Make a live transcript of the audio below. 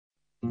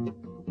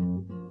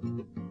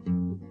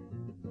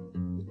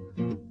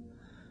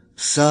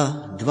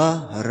Со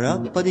двора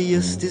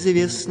подъезд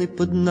известный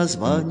под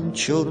названием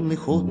 «Черный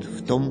ход».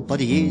 В том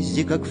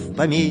подъезде, как в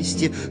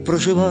поместье,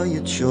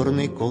 проживает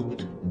черный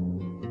кот.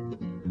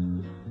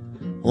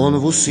 Он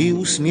в усы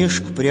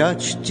усмешку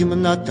прячет,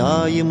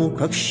 темнота ему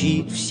как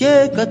щит.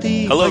 Все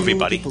коты. Hello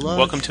everybody,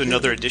 welcome to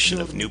another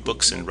edition of New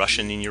Books in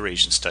Russian and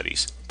Eurasian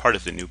Studies, part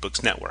of the New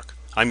Books Network.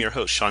 I'm your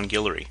host, Sean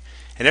Guillory.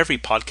 In every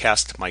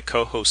podcast, my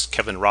co-host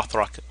Kevin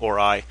Rothrock or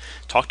I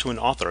talk to an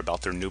author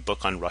about their new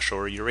book on Russia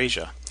or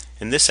Eurasia.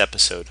 In this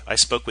episode, I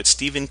spoke with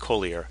Stephen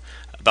Collier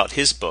about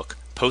his book,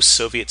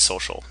 Post-Soviet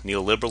Social,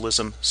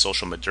 Neoliberalism,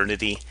 Social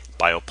Modernity,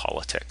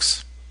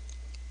 Biopolitics.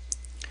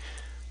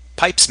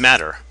 Pipes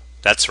matter.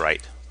 That's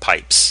right,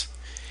 pipes.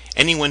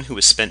 Anyone who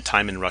has spent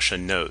time in Russia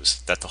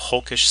knows that the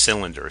hulkish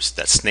cylinders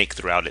that snake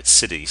throughout its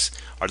cities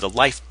are the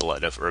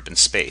lifeblood of urban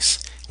space,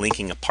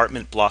 linking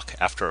apartment block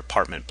after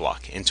apartment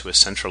block into a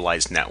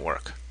centralized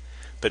network.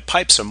 But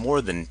pipes are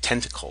more than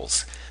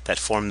tentacles that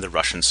form the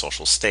Russian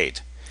social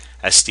state.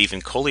 As Stephen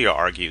Collier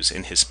argues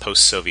in his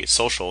Post-Soviet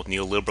Social,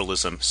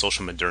 Neoliberalism,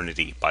 Social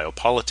Modernity,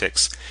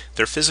 Biopolitics,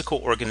 their physical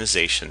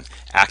organization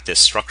act as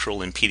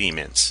structural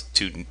impediments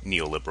to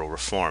neoliberal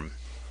reform.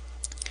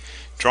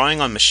 Drawing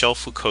on Michel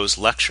Foucault's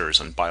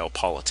lectures on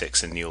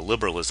biopolitics and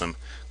neoliberalism,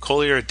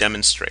 Collier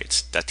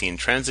demonstrates that the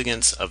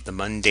intransigence of the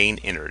mundane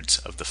innards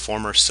of the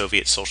former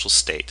Soviet social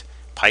state,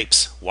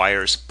 pipes,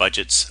 wires,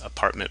 budgets,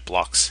 apartment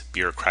blocks,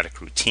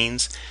 bureaucratic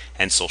routines,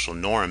 and social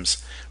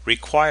norms,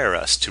 require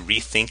us to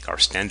rethink our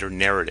standard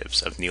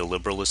narratives of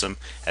neoliberalism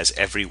as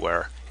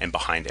everywhere and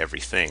behind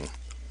everything.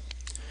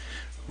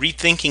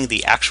 Rethinking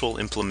the actual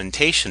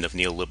implementation of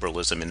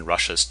neoliberalism in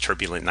Russia's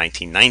turbulent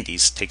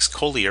 1990s takes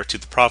Collier to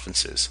the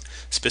provinces,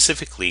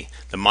 specifically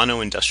the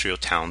mono-industrial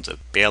towns of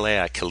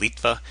Belaya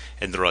Kalitva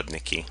and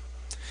Rodniki.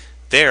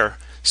 There,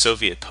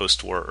 Soviet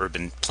post-war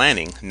urban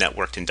planning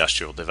networked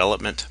industrial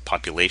development,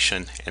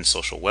 population, and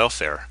social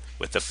welfare,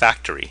 with the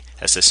factory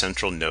as the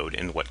central node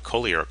in what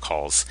Collier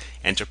calls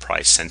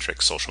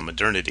enterprise-centric social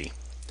modernity.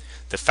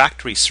 The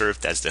factory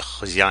served as the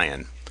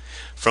khozyain,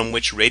 from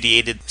which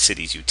radiated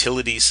cities'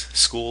 utilities,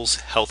 schools,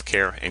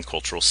 healthcare, and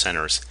cultural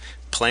centers,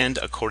 planned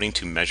according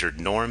to measured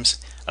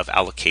norms of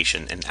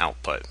allocation and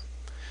output.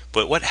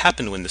 But what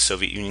happened when the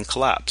Soviet Union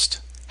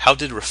collapsed? How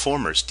did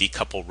reformers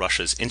decouple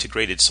Russia's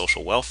integrated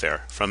social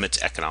welfare from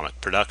its economic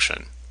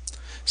production?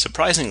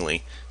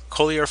 Surprisingly,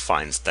 Collier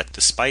finds that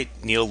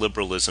despite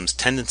neoliberalism's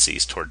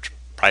tendencies toward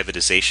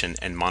privatization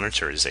and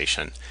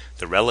monetarization,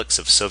 the relics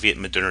of Soviet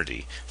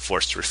modernity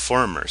forced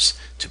reformers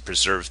to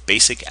preserve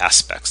basic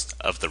aspects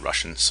of the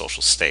Russian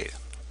social state.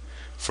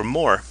 For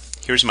more,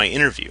 here's my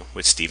interview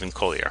with Stephen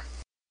Collier.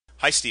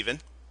 Hi, Stephen.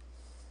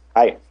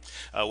 Hi.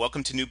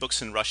 Welcome to New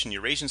Books in Russian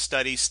Eurasian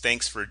Studies.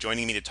 Thanks for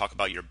joining me to talk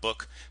about your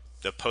book,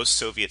 The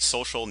Post-Soviet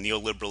Social,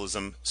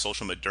 Neoliberalism,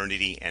 Social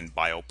Modernity, and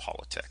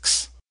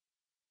Biopolitics.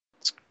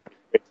 It's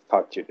great to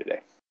talk to you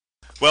today.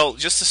 Well,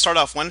 just to start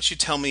off, why don't you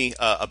tell me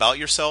about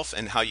yourself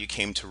and how you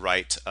came to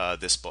write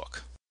this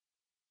book?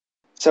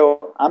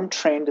 So I'm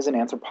trained as an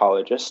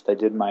anthropologist. I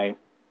did my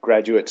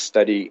graduate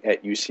study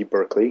at UC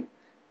Berkeley.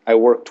 I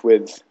worked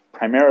with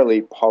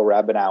primarily Paul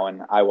Rabinow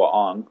and Aiwa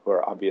Ong, who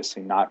are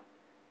obviously not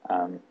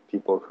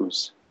people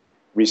whose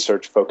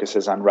research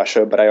focuses on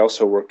Russia, but I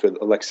also worked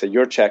with Alexei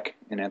Yurchek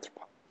in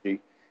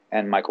anthropology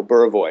and Michael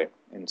Buravoy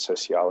in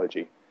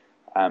sociology,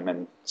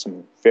 and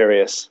some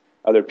various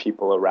other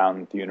people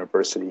around the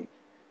university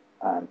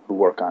who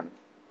work on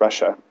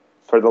Russia.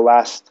 For the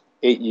last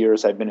 8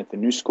 years, I've been at the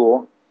New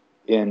School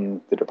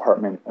in the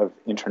Department of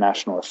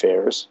International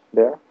Affairs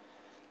there.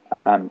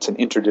 It's an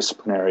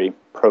interdisciplinary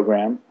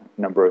program,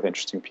 a number of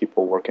interesting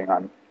people working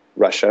on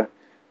Russia,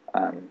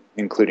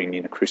 including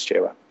Nina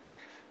Khrushcheva,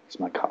 who's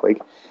my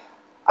colleague.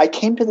 I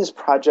came to this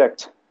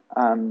project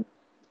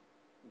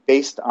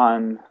based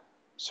on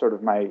sort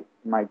of my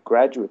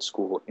graduate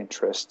school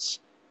interests,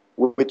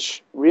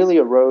 which really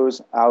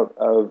arose out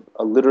of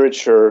a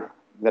literature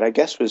that I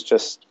guess was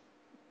just,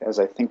 as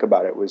I think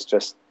about it, was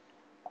just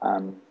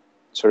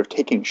sort of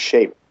taking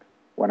shape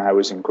when I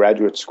was in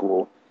graduate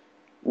school,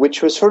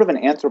 which was sort of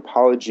an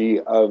anthropology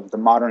of the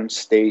modern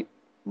state,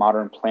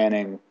 modern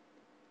planning,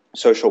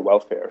 social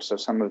welfare. So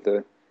some of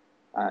the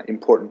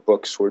important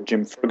books were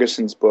Jim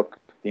Ferguson's book,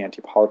 The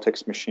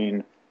Anti-Politics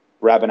Machine.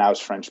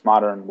 Rabinow's French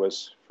Modern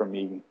was, for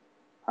me,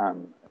 a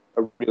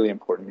really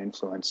important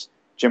influence.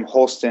 Jim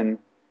Holston,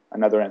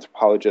 another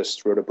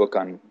anthropologist, wrote a book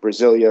on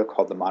Brasilia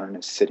called The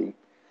Modernist City.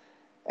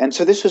 And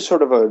so this was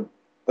sort of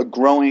a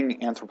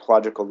growing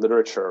anthropological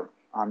literature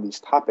on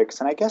these topics.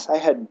 And I guess I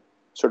had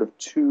sort of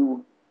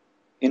two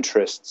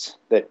interests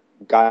that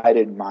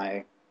guided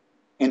my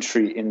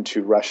entry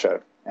into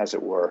Russia, as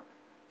it were.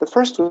 The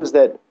first was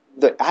that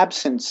the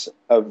absence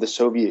of the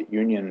Soviet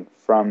Union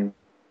from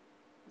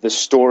the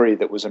story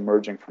that was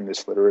emerging from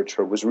this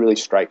literature was really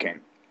striking.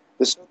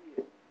 The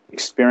Soviet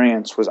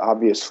experience was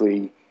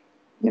obviously,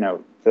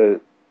 the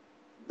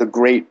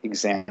great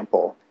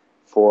example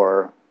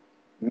for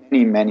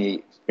many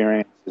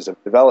experiences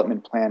of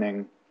development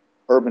planning,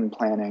 urban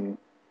planning,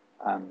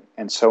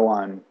 and so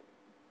on,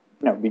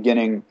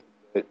 beginning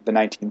the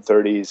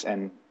 1930s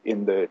and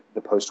in the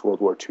post-World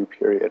War II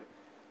period.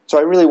 So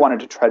I really wanted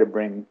to try to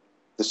bring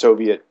the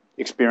Soviet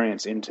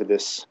experience into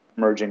this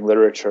emerging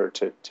literature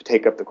to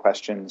take up the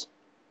questions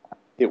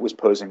it was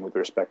posing with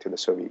respect to the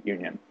Soviet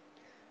Union.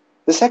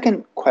 The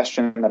second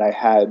question that I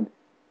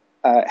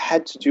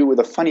had to do with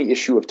a funny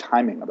issue of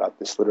timing about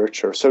this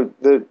literature. So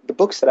the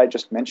books that I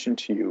just mentioned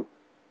to you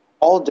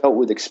all dealt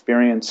with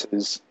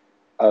experiences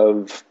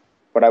of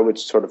what I would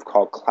sort of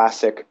call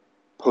classic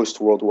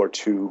post-World War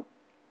II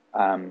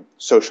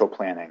social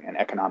planning and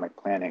economic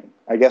planning.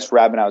 I guess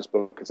Rabinow's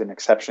book is an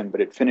exception,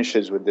 but it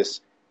finishes with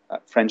this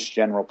French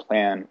general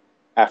plan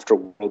after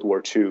World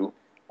War II.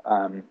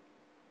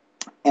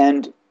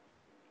 And,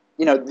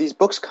 you know, these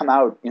books come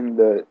out in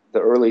the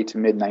early to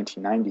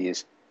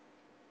mid-1990s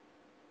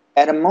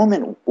at a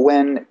moment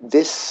when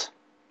these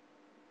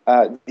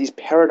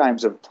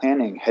paradigms of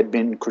planning had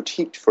been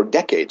critiqued for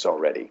decades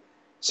already.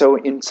 So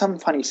in some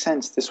funny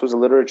sense, this was a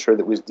literature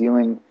that was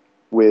dealing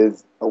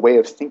with a way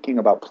of thinking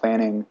about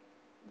planning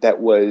that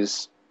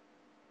was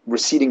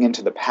receding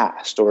into the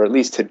past, or at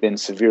least had been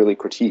severely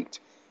critiqued.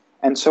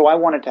 And so I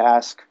wanted to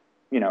ask,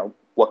 you know,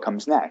 what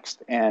comes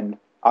next? And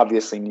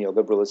obviously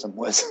neoliberalism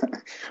was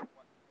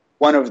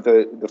one of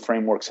the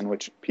frameworks in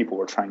which people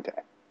were trying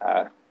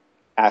to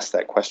ask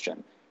that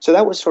question. So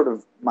that was sort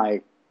of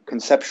my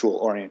conceptual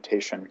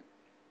orientation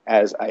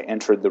as I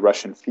entered the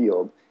Russian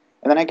field.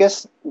 And then I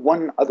guess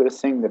one other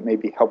thing that may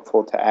be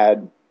helpful to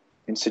add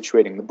in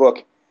situating the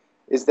book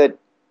is that,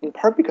 in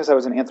part because I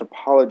was an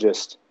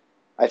anthropologist,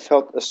 I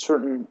felt a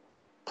certain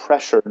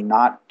pressure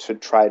not to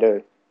try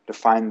to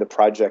define the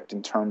project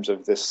in terms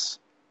of this,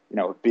 you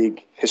know,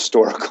 big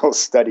historical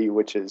study,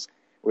 which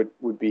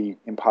would be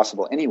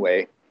impossible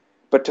anyway,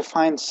 but to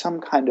find some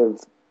kind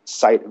of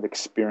site of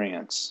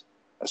experience,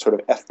 a sort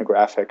of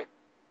ethnographic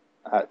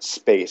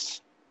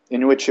space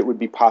in which it would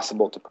be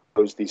possible to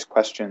pose these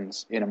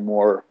questions in a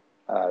more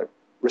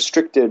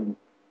restricted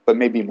but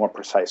maybe more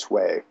precise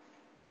way.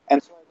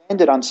 And so I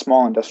landed on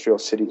small industrial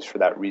cities for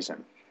that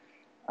reason.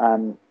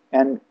 And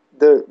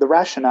the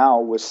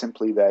rationale was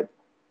simply that,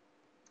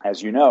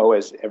 as you know,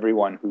 as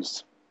everyone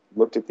who's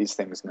looked at these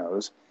things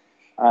knows,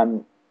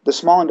 the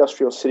small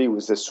industrial city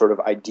was this sort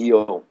of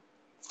ideal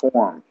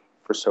form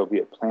for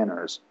Soviet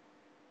planners.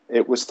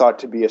 It was thought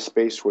to be a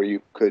space where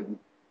you could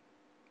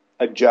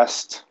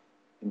adjust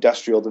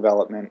industrial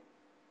development,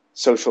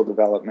 social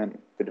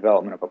development, the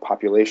development of a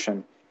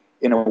population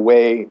in a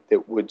way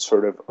that would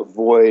sort of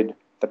avoid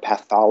the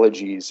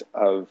pathologies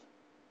of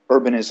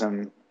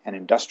urbanism and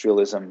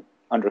industrialism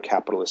under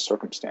capitalist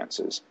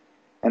circumstances.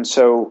 And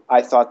so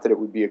I thought that it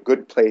would be a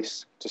good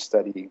place to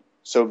study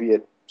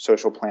Soviet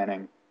social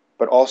planning,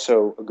 but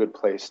also a good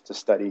place to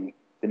study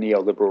the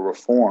neoliberal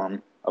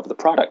reform of the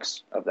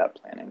products of that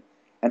planning.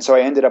 And so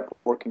I ended up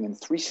working in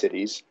 3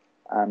 cities.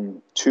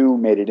 2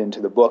 made it into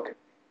the book,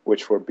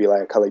 which were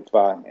Belaya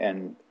Kalitva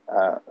and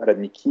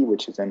Radniki,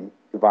 which is in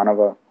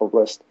Ivanovo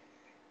Oblast.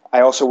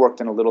 I also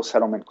worked in a little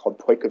settlement called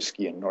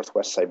Poikovsky in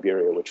northwest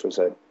Siberia, which was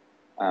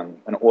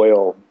an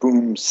oil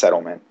boom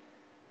settlement.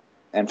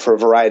 And for a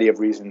variety of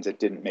reasons, it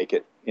didn't make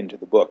it into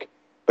the book.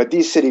 But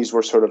these cities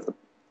were sort of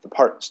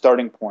the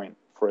starting point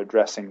for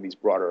addressing these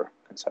broader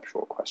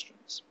conceptual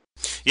questions.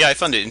 Yeah, I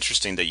found it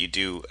interesting that you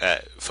do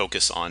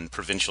focus on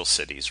provincial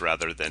cities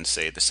rather than,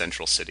 say, the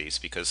central cities,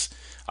 because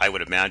I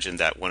would imagine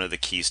that one of the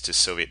keys to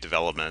Soviet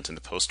development in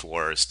the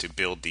post-war is to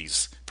build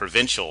these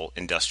provincial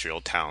industrial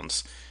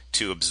towns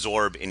to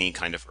absorb any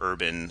kind of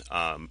urban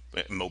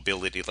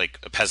mobility, like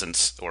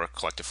peasants or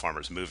collective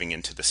farmers moving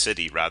into the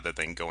city rather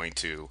than going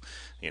to,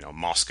 you know,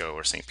 Moscow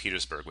or St.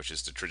 Petersburg, which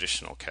is the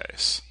traditional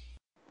case.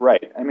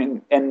 Right. I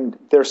mean, and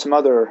there's some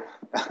other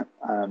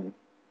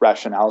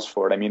rationales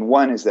for it. I mean,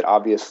 one is that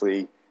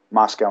obviously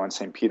Moscow and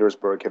St.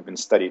 Petersburg have been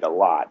studied a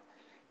lot.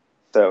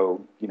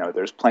 So, you know,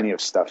 there's plenty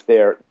of stuff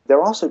there.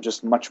 They're also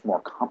just much more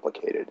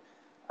complicated.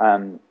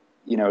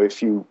 You know,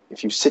 if you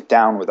sit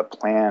down with a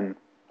plan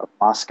of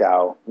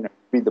Moscow, you know,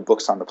 read the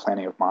books on the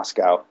planning of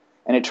Moscow,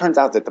 and it turns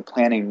out that the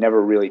planning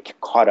never really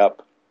caught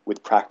up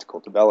with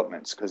practical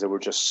developments because there were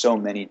just so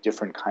many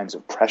different kinds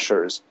of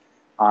pressures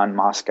on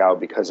Moscow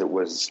because it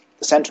was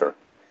the center,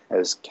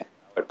 as Ken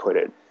would put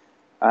it.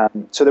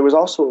 So there was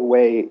also a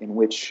way in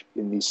which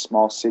in these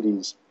small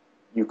cities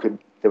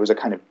there was a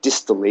kind of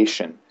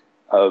distillation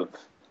of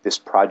this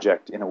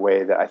project in a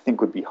way that I think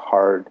would be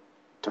hard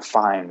to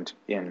find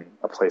in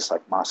a place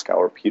like Moscow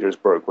or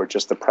Petersburg, where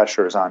just the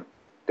pressures on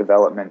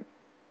development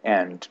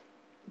and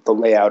the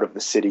layout of the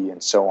city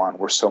and so on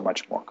were so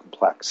much more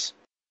complex.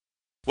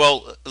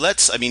 Well,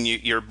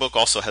 your book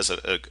also has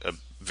a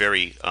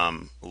very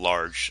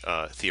large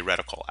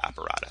theoretical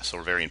apparatus,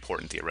 or very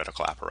important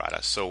theoretical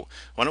apparatus. So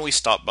why don't we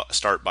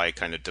start by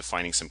kind of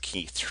defining some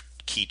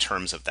key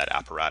terms of that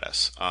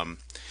apparatus.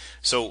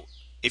 So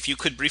if you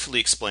could briefly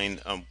explain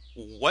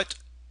what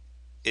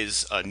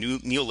is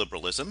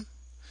neoliberalism,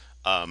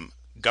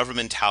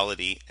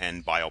 governmentality,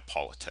 and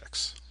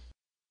biopolitics.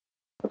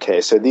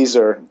 Okay, so these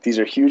are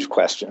huge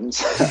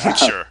questions.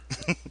 Sure.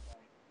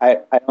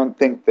 I don't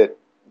think that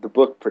the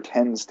book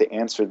pretends to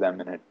answer them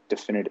in a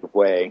definitive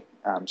way,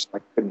 so I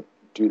couldn't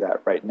do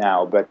that right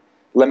now, but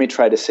let me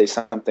try to say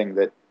something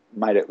that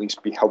might at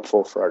least be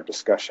helpful for our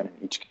discussion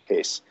in each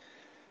case.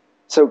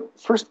 So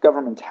first,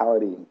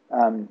 governmentality.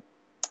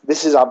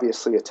 This is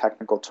obviously a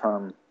technical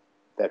term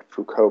that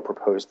Foucault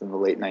proposed in the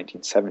late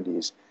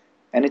 1970s.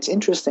 And it's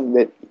interesting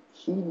that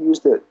he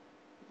used it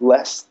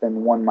less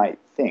than one might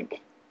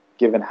think,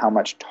 given how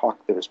much talk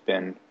there's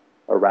been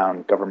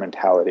around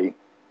governmentality.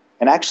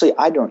 And actually,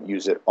 I don't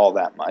use it all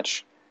that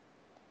much,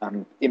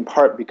 in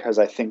part because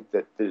I think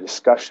that the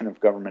discussion of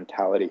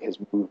governmentality has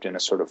moved in a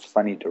sort of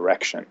funny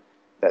direction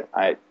that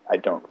I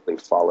don't really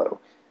follow.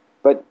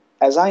 But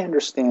as I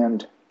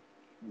understand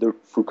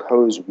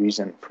Foucault's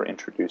reason for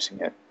introducing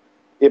it,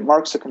 it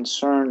marks a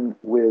concern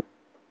with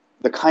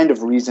the kind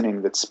of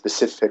reasoning that's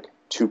specific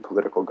to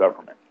political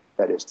government,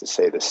 that is to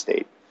say, the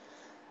state.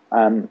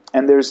 And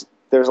there's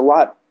a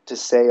lot to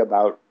say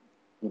about,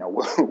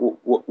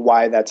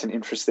 why that's an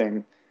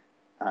interesting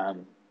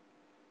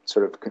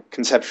sort of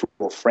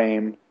conceptual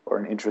frame or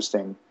an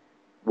interesting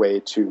way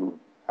to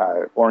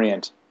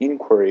orient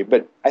inquiry.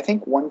 But I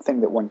think one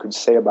thing that one could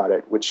say about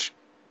it, which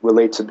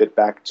relates a bit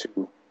back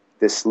to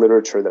this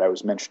literature that I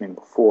was mentioning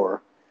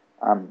before,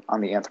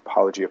 on the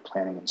anthropology of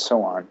planning and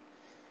so on,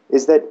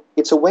 is that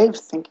it's a way of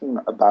thinking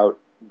about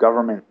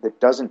government that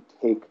doesn't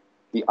take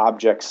the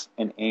objects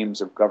and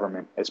aims of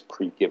government as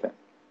pre-given.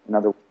 In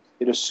other words,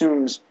 it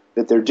assumes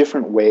that there are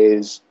different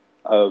ways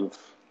of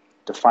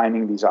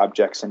defining these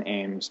objects and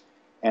aims,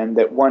 and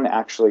that one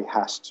actually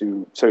has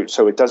to,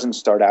 so it doesn't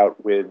start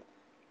out with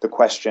the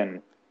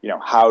question,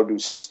 how do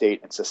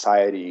state and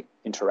society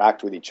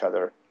interact with each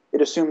other?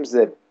 It assumes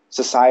that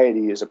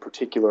society is a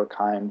particular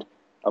kind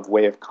of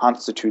way of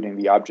constituting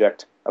the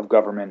object of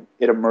government.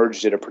 It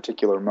emerged at a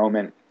particular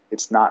moment.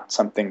 It's not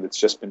something that's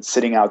just been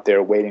sitting out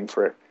there waiting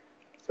for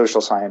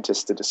social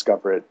scientists to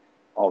discover it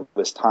all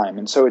this time.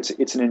 And so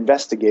it's an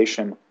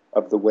investigation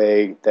of the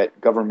way that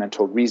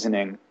governmental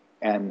reasoning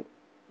and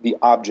the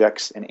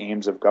objects and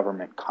aims of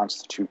government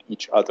constitute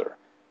each other.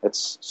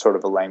 That's sort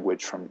of a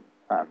language from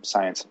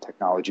science and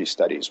technology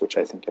studies, which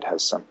I think it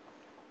has some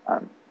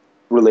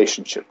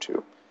relationship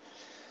to.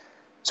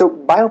 So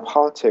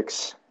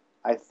biopolitics,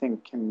 I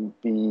think, can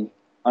be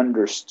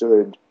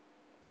understood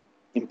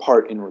in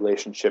part in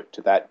relationship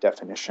to that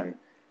definition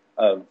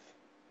of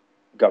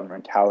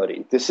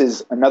governmentality. This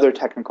is another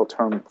technical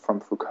term from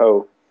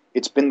Foucault.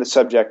 It's been the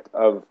subject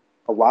of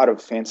a lot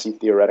of fancy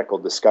theoretical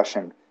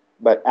discussion,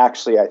 but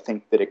actually I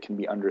think that it can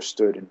be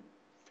understood in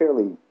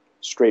fairly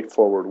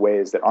straightforward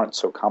ways that aren't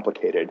so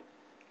complicated.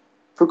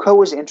 Foucault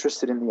was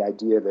interested in the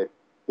idea that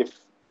if,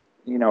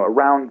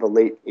 around the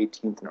late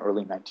 18th and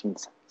early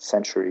 19th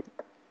century,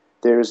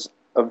 there's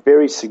a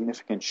very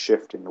significant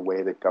shift in the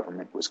way that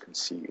government was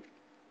conceived.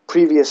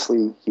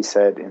 Previously, he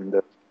said, in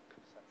the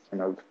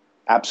conception of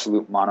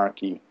absolute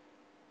monarchy,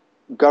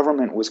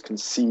 government was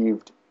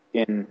conceived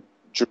in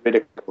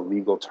juridical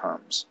legal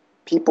terms.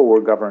 People were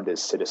governed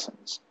as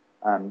citizens.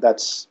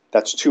 That's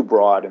too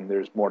broad, and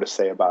there's more to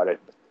say about it.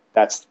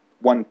 That's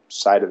one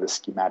side of the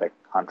schematic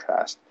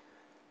contrast.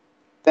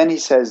 Then he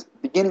says,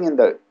 beginning in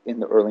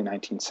the early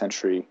 19th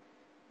century,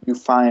 you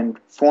find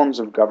forms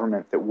of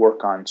government that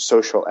work on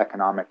social,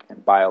 economic,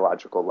 and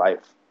biological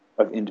life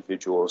of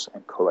individuals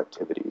and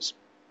collectivities.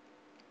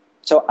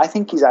 So I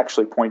think he's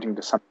actually pointing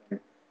to something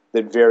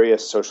that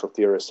various social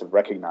theorists have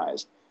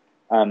recognized.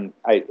 In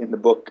the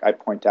book, I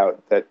point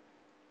out that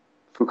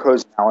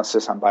Foucault's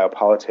analysis on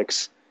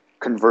biopolitics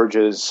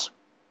converges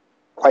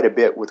quite a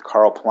bit with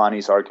Karl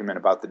Polanyi's argument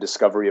about the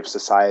discovery of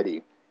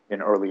society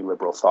in early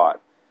liberal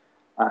thought.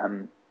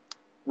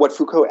 What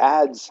Foucault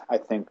adds, I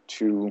think,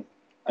 to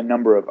a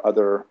number of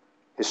other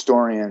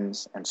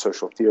historians and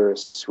social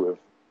theorists who have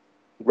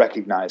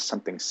recognized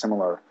something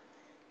similar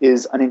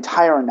is an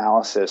entire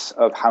analysis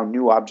of how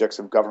new objects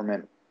of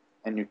government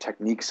and new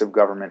techniques of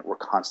government were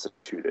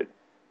constituted,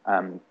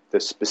 the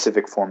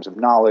specific forms of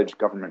knowledge,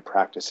 government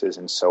practices,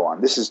 and so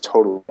on. This is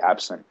totally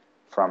absent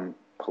from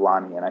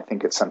Polanyi, and I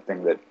think it's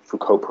something that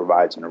Foucault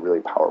provides in a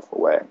really powerful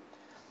way.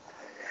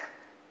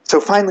 So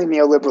finally,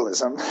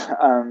 neoliberalism.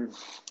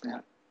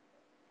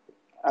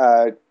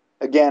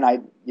 Again,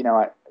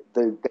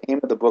 the aim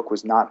of the book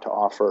was not to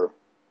offer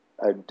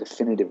a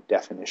definitive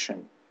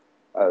definition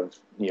of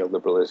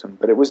neoliberalism,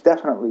 but it was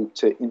definitely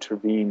to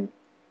intervene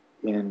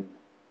in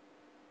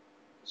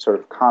sort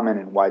of common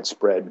and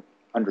widespread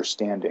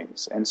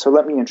understandings. And so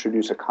let me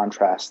introduce a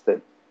contrast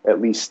that at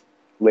least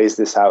lays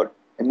this out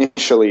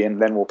initially,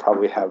 and then we'll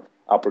probably have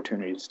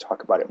opportunities to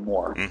talk about it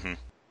more. Mm-hmm.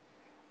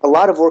 A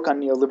lot of work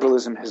on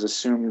neoliberalism has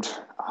assumed,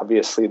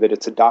 obviously, that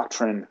it's a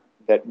doctrine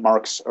that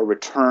marks a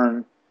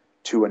return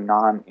to a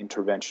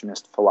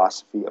non-interventionist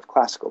philosophy of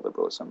classical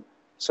liberalism.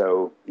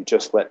 So you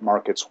just let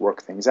markets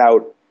work things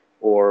out,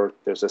 or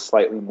there's a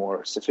slightly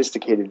more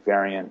sophisticated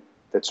variant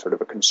that's sort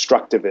of a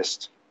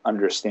constructivist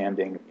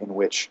understanding in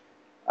which,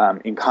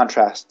 in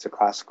contrast to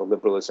classical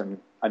liberalism,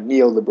 a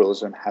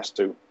neoliberalism has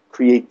to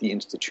create the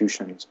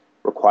institutions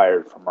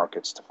required for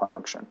markets to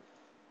function.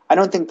 I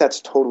don't think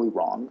that's totally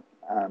wrong.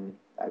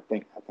 I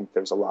think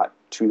there's a lot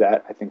to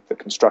that. I think the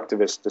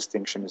constructivist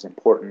distinction is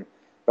important,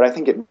 but I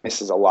think it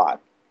misses a lot.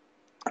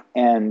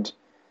 And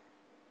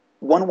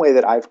one way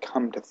that I've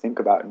come to think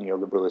about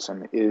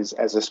neoliberalism is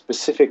as a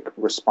specific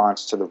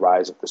response to the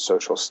rise of the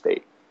social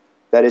state.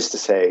 That is to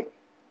say,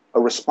 a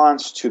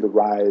response to the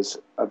rise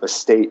of a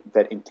state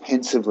that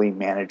intensively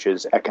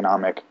manages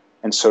economic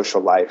and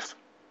social life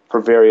for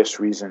various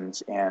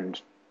reasons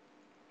and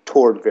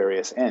toward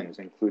various ends,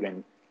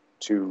 including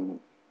to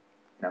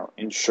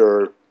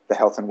ensure the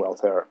health and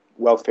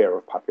welfare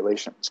of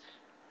populations.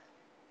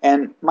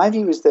 And my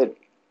view is that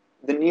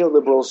the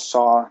neoliberals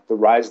saw the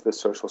rise of the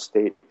social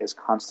state as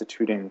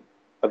constituting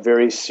a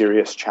very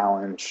serious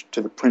challenge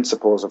to the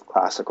principles of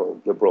classical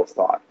liberal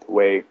thought, the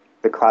way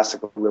the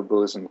classical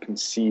liberalism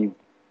conceived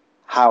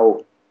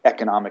how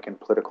economic and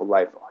political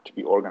life ought to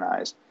be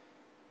organized.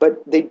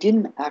 But they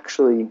didn't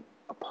actually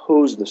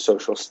oppose the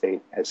social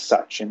state as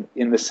such,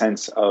 in the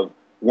sense of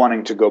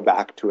wanting to go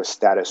back to a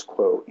status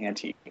quo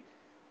ante.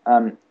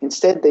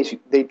 Instead,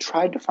 they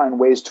tried to find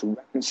ways to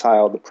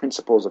reconcile the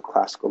principles of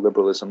classical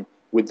liberalism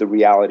with the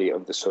reality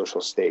of the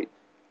social state.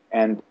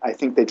 And I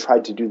think they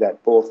tried to do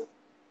that both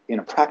in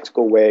a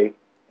practical way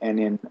and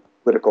in a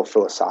political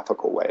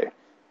philosophical way.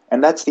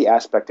 And that's the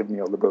aspect of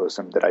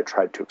neoliberalism that I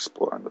tried to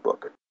explore in the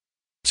book.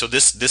 So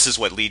this is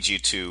what leads you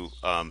to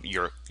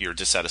your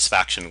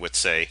dissatisfaction with,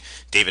 say,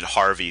 David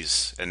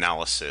Harvey's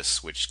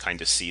analysis, which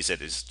kind of sees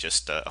it as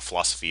just a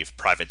philosophy of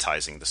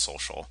privatizing the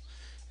social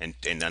and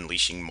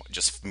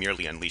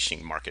merely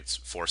unleashing market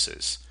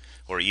forces.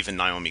 Or even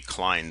Naomi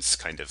Klein's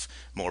kind of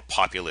more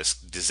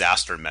populist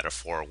disaster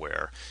metaphor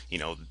where,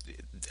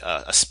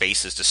 a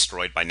space is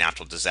destroyed by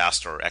natural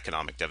disaster or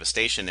economic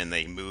devastation and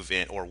they move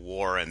in, or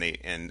war, and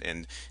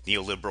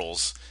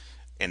neoliberals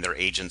and their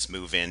agents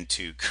move in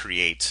to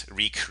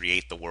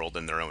recreate the world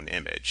in their own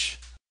image.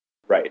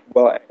 Right.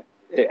 Well,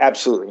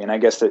 absolutely. And I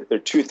guess that there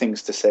are two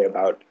things to say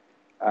about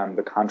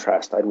the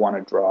contrast I'd want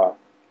to draw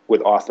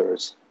with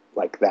authors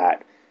like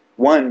that.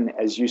 One,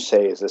 as you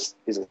say, is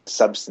a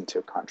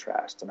substantive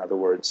contrast. In other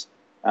words,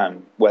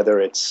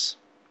 whether it's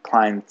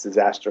Klein's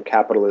disaster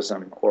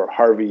capitalism or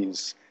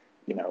Harvey's,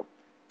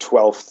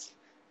 12th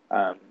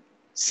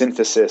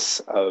synthesis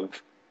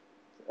of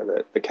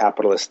the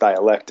capitalist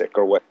dialectic,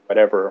 or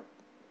whatever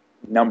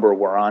number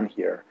we're on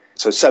here.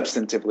 So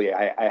substantively,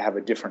 I have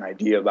a different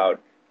idea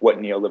about what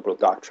neoliberal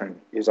doctrine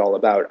is all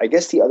about. I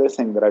guess the other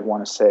thing that I'd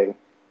want to say,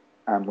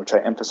 which I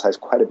emphasize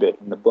quite a bit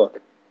in the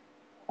book,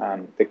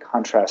 that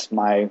contrasts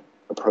my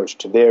approach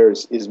to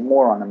theirs, is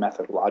more on a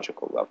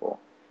methodological level.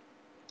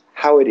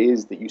 How it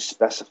is that you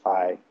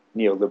specify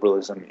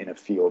neoliberalism in a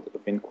field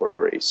of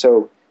inquiry.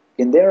 So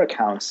in their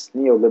accounts,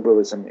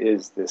 neoliberalism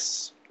is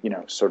this,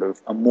 sort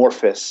of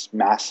amorphous,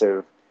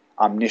 massive,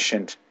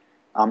 omniscient,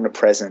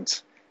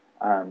 omnipresent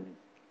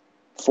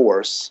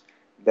force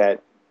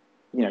that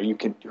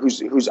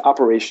whose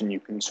operation you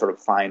can sort of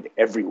find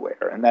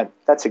everywhere, and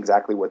that's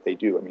exactly what they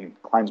do. I mean,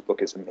 Klein's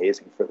book is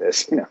amazing for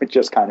this. It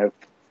just kind of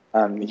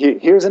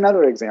here's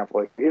another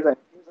example.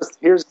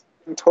 Here's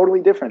something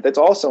totally different. That's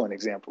also an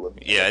example of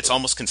it's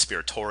almost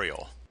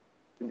conspiratorial.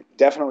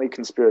 Definitely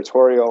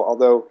conspiratorial.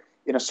 Although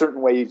in a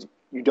certain way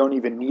you don't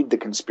even need the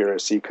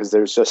conspiracy, because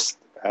there's just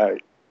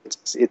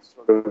it's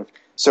sort of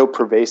so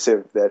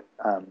pervasive that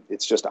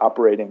it's just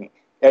operating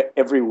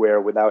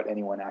everywhere without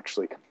anyone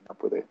actually coming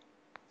up with a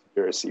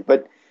conspiracy.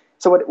 But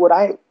so what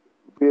I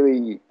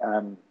really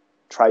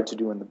tried to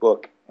do in the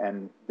book,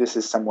 and this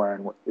is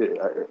somewhere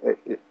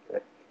in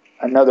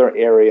another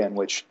area in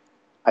which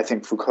I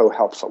think Foucault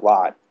helps a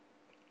lot,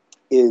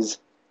 is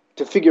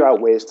to figure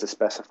out ways to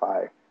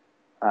specify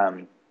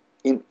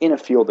in a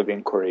field of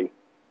inquiry,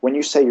 when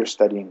you say you're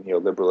studying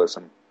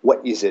neoliberalism,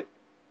 what is it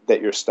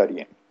that you're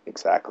studying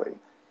exactly?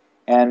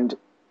 And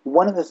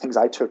one of the things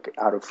I took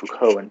out of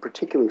Foucault, and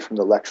particularly from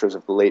the lectures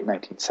of the late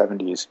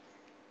 1970s,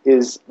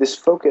 is this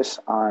focus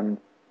on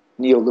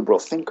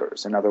neoliberal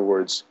thinkers. In other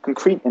words,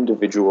 concrete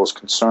individuals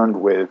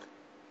concerned with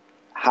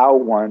how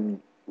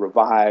one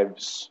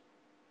revives,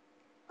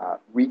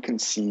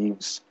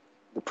 reconceives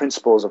the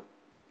principles of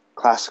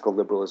classical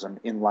liberalism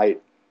in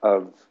light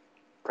of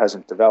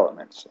present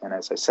developments. And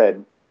as I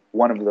said,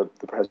 one of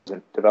the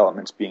present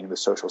developments being the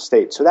social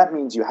state. So that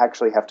means you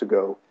actually have to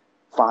go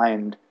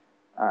find,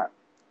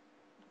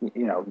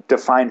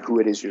 define who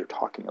it is you're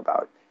talking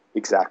about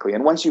exactly.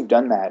 And once you've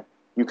done that,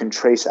 you can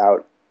trace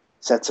out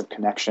sets of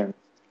connections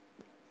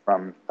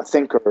from a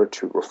thinker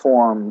to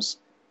reforms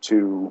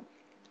to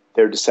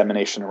their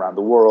dissemination around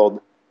the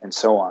world and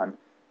so on,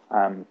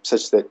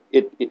 such that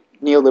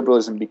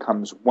neoliberalism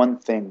becomes one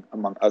thing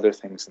among other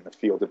things in the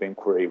field of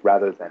inquiry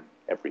rather than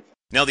everything.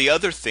 Now, the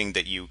other thing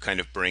that you kind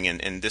of bring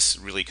in, and this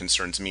really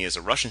concerns me as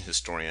a Russian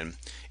historian,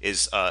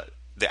 is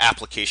the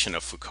application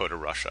of Foucault to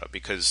Russia,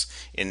 because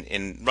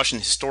in Russian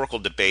historical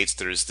debates,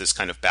 there's this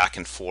kind of back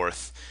and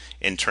forth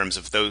in terms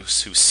of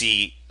those who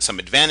see some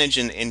advantage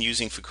in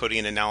using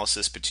Foucauldian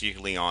analysis,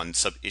 particularly on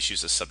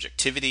issues of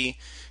subjectivity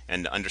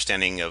and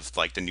understanding of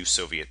like the new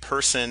Soviet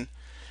person.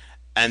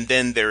 And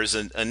then there's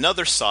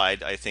another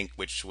side, I think,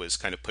 which was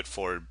kind of put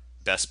forward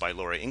best by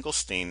Laura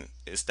Inglestein,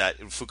 is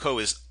that Foucault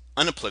is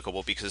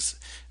unapplicable because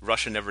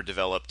Russia never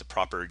developed the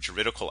proper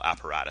juridical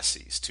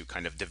apparatuses to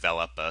kind of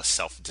develop a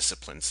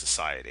self-disciplined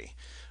society.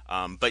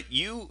 But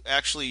your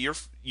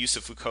use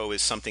of Foucault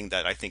is something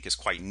that I think is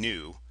quite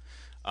new,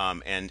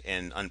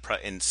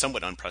 and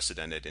somewhat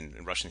unprecedented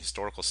in Russian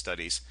historical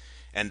studies,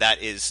 and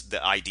that is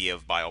the idea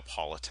of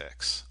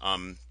biopolitics.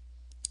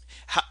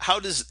 How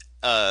does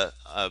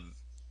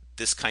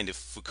this kind of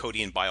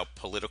Foucauldian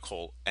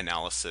biopolitical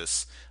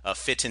analysis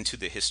fit into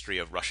the history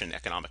of Russian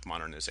economic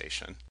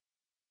modernization?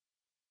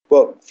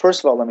 Well, first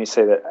of all, let me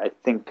say that I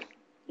think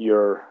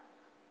your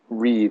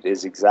read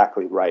is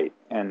exactly right.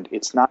 And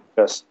it's not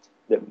just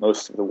that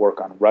most of the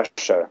work on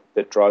Russia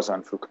that draws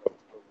on Foucault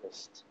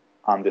focused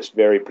on this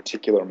very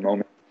particular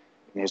moment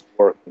in his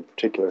work, in a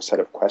particular set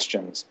of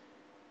questions.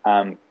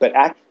 But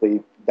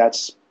actually,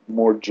 that's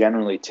more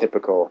generally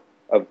typical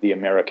of the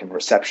American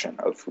reception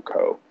of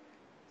Foucault.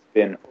 It's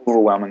been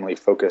overwhelmingly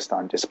focused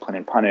on Discipline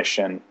and Punish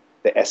and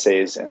the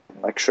essays and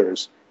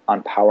lectures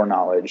on power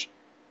knowledge.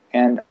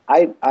 And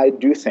I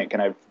do think,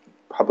 and I've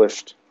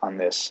published on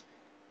this,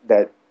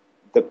 that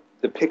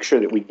the picture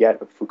that we get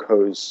of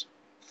Foucault's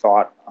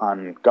thought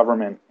on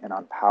government and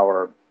on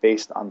power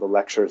based on the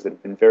lectures that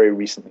have been very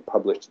recently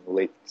published in the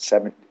late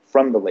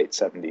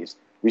 70s,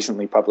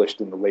 recently published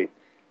in the late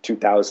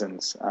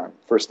 2000s,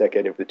 first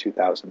decade of the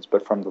 2000s,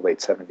 but from the late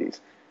 70s,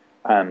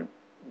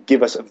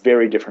 give us a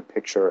very different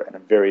picture and a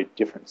very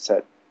different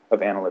set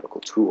of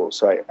analytical tools.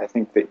 So I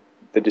think that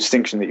the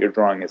distinction that you're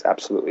drawing is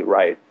absolutely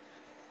right.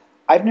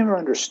 I've never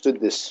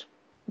understood this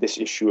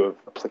issue of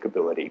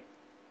applicability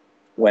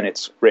when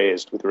it's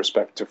raised with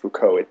respect to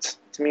Foucault. It's,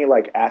 to me,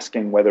 like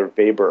asking whether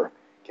Weber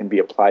can be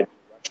applied to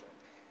Russia.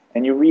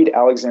 And you read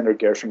Alexander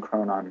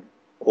Gerschenkron on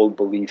Old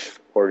Belief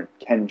or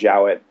Ken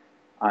Jowett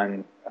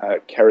on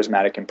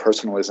charismatic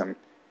impersonalism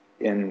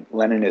in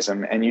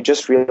Leninism, and you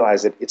just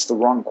realize that it's the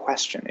wrong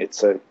question.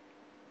 It's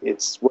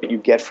what you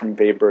get from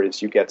Weber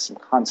is you get some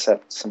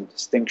concepts, some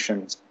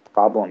distinctions,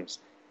 problems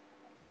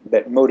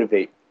that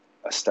motivate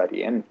a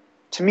study. And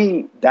to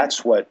me,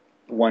 that's what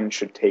one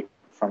should take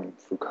from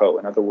Foucault.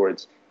 In other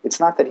words, it's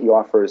not that he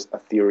offers a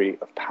theory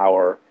of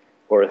power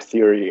or a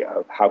theory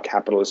of how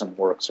capitalism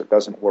works or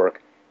doesn't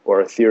work or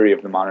a theory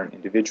of the modern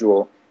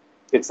individual.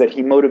 It's that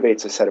he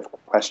motivates a set of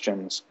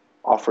questions,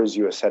 offers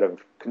you a set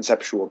of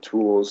conceptual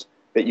tools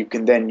that you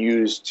can then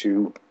use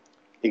to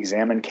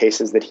examine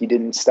cases that he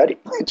didn't study,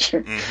 which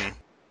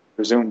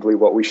presumably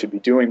what we should be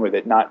doing with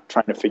it, not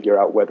trying to figure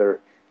out whether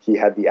he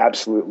had the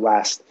absolute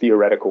last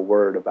theoretical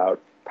word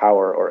about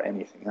power or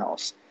anything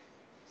else.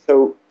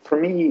 So for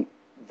me,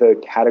 the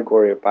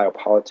category of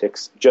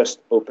biopolitics just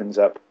opens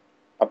up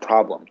a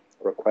problem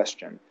or a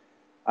question.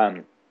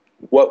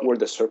 What were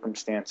the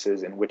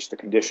circumstances in which the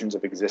conditions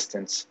of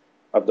existence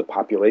of the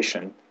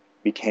population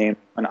became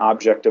an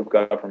object of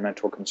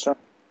governmental concern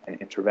and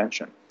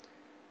intervention?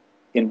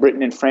 In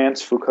Britain and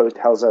France, Foucault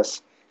tells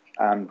us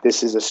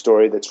this is a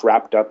story that's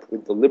wrapped up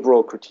with the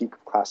liberal critique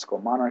of classical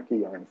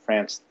monarchy, or in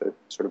France, the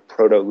sort of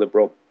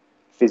proto-liberal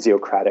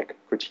physiocratic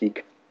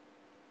critique.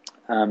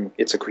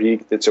 It's a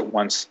critique that's at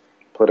once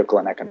political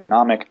and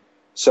economic.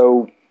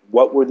 So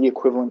what were the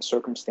equivalent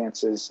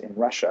circumstances in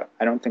Russia?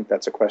 I don't think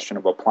that's a question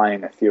of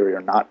applying a theory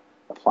or not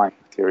applying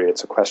a theory.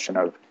 It's a question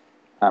of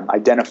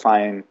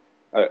identifying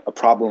a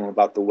problem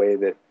about the way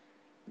that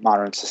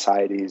modern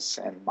societies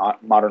and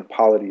modern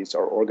polities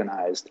are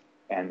organized,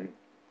 and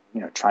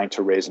trying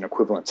to raise an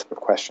equivalent set of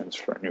questions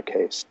for a new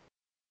case.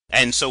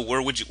 And so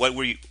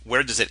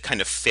where does it kind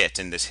of fit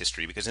in this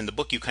history? Because in the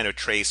book you kind of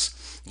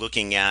trace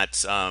looking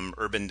at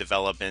urban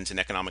development and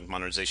economic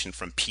modernization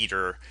from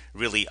Peter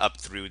really up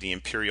through the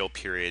imperial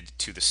period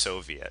to the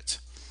Soviet.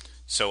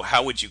 So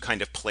how would you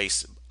kind of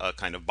place a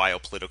kind of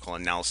biopolitical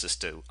analysis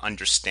to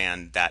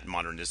understand that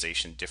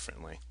modernization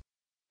differently?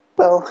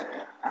 Well,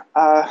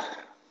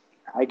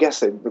 I guess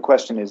the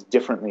question is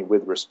differently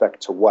with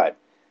respect to what.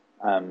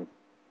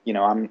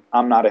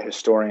 I'm not a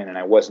historian and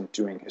I wasn't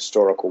doing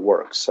historical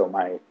work, so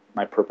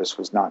my purpose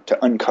was not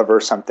to uncover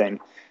something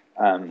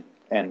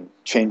and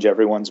change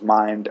everyone's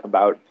mind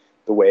about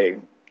the way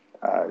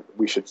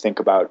we should think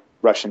about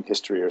Russian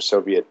history or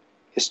Soviet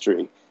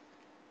history.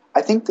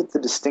 I think that the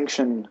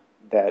distinction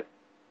that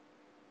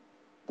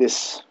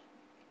this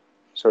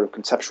sort of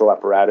conceptual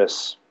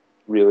apparatus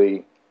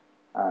really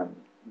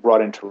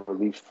brought into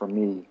relief for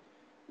me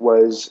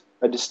was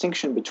a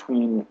distinction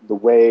between the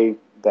way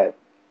that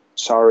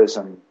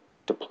Tsarism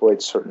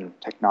deployed certain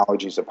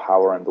technologies of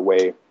power and the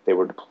way they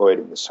were deployed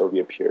in the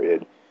Soviet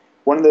period.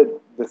 One of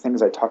the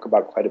things I talk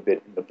about quite a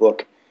bit in the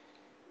book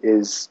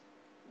is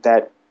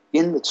that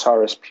in the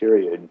Tsarist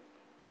period,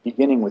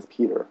 beginning with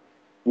Peter,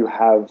 you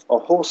have a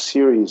whole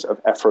series of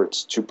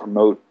efforts to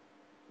promote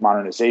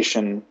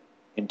modernization,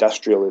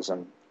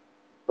 industrialism,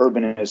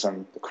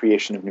 urbanism, the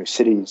creation of new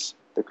cities,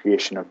 the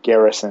creation of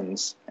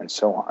garrisons, and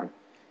so on.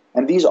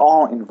 And these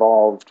all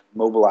involved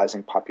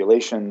mobilizing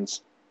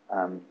populations,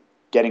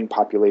 getting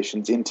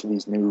populations into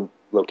these new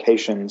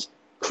locations,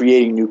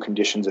 creating new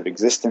conditions of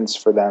existence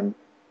for them.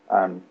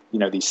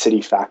 These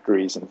city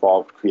factories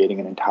involved creating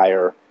an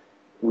entire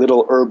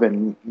little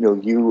urban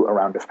milieu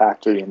around a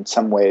factory. In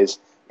some ways,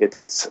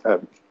 it's a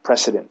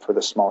precedent for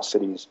the small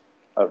cities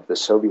of the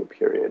Soviet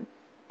period.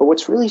 But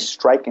what's really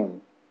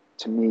striking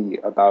to me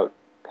about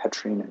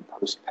Petrine and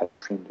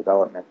post-Petrine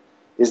development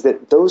is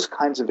that those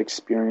kinds of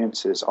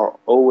experiences are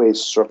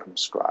always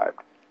circumscribed.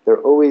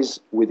 They're always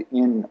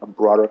within a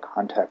broader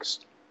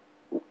context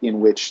in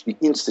which the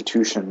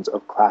institutions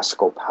of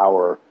classical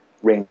power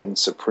reign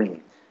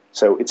supreme.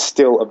 So it's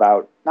still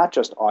about not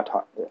just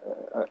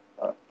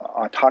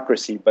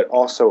autocracy, but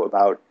also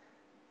about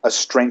a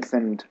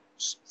strengthened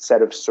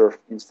set of serf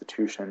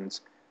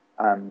institutions.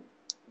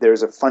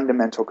 There's a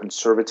fundamental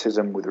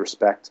conservatism with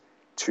respect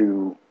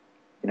to,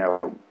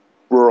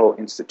 rural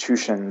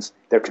institutions.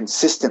 They're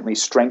consistently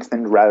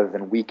strengthened rather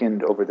than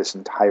weakened over this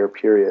entire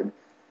period.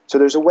 So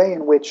there's a way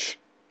in which,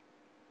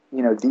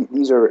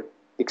 these are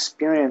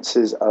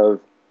experiences of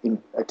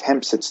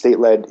attempts at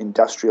state-led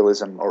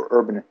industrialism or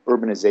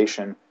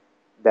urbanization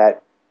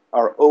that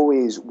are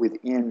always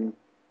within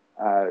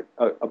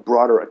a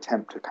broader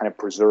attempt to kind of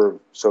preserve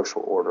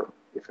social order,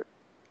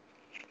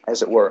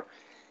 as it were.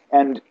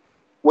 And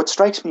what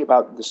strikes me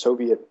about the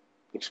Soviet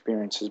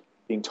experiences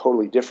being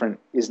totally different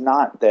is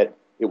not that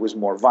it was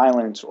more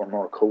violent or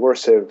more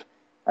coercive.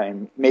 I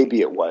mean, maybe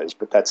it was,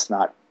 but that's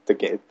not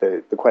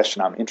the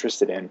question I'm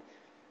interested in.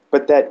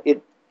 But that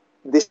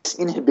this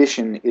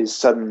inhibition has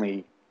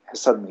suddenly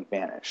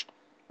vanished,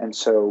 and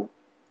so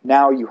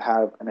now you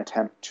have an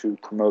attempt to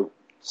promote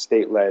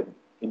state-led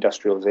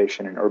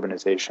industrialization and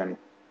urbanization,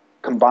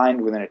 combined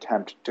with an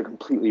attempt to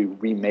completely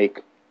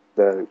remake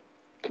the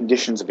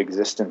conditions of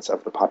existence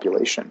of the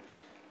population,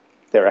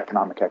 their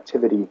economic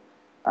activity,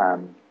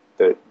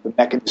 the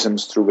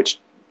mechanisms through which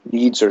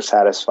needs are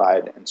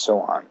satisfied, and so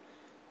on.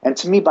 And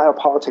to me,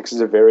 biopolitics is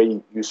a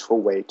very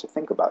useful way to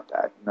think about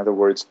that. In other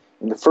words,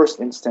 in the first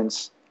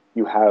instance,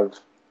 you have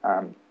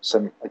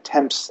some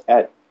attempts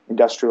at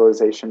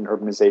industrialization,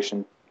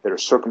 urbanization that are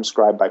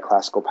circumscribed by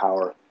classical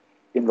power.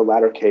 In the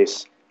latter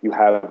case, you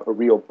have a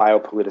real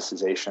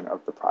biopoliticization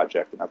of the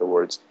project. In other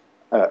words,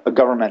 a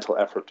governmental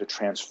effort to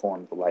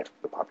transform the life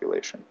of the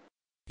population.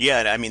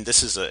 Yeah, I mean,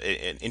 this is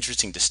an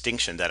interesting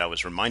distinction that I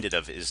was reminded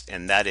of,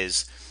 and that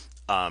is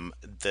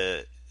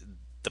the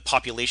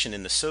population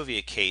in the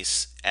Soviet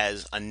case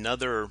as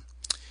another.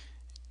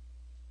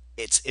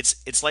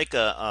 It's like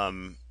a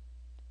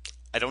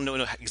I don't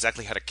know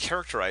exactly how to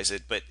characterize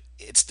it, but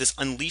it's this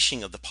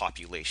unleashing of the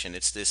population.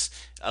 It's this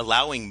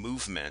allowing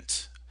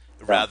movement,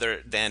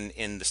 rather than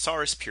in the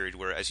Tsarist period,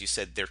 where, as you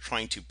said, they're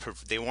trying to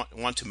they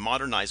want to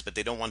modernize, but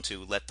they don't want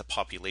to let the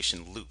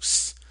population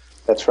loose.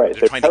 That's right.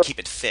 They're trying to keep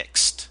it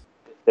fixed.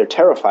 They're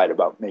terrified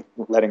about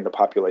letting the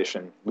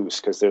population loose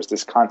because there's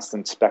this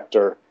constant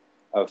specter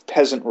of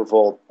peasant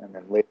revolt and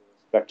then later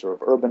the specter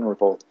of urban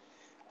revolt.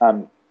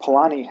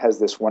 Polanyi has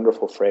this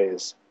wonderful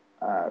phrase,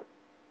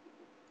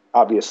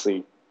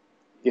 obviously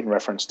in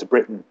reference to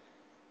Britain,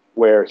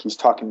 where he's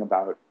talking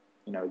about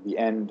the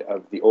end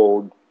of the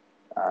old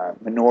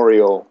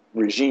manorial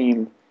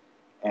regime,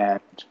 and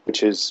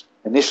which is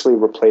initially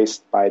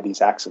replaced by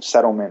these acts of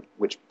settlement,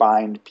 which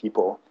bind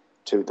people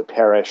to the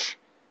parish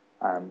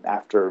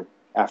after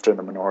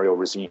the manorial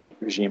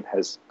regime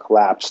has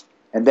collapsed.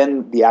 And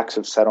then the acts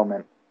of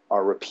settlement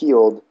are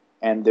repealed,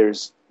 and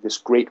there's this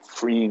great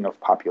freeing of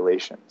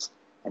populations.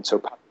 And so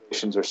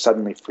populations are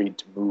suddenly freed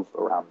to move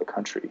around the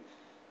country.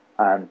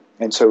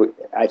 And so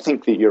I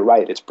think that you're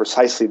right. It's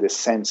precisely this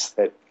sense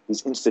that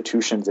these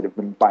institutions that have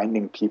been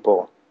binding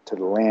people to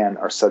the land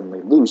are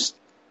suddenly loosed.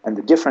 And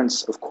the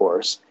difference, of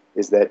course,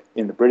 is that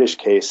in the British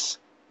case,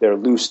 they're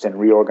loosed and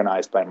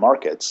reorganized by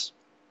markets.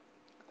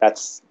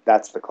 That's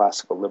the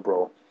classical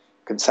liberal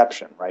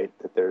conception, right?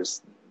 That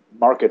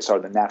markets are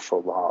the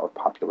natural law of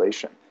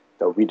population.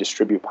 They'll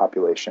redistribute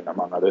population,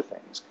 among other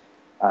things.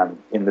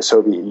 In the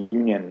Soviet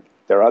Union,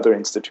 there are other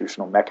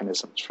institutional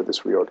mechanisms for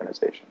this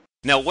reorganization.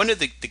 Now, one of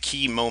the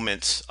key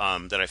moments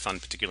that I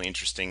found particularly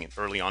interesting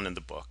early on in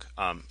the book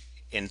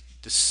in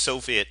the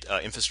Soviet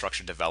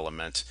infrastructure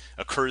development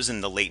occurs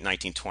in the late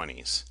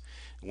 1920s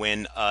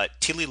when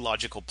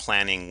teleological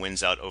planning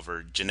wins out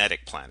over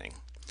genetic planning.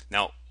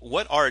 Now,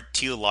 what are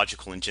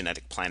teleological and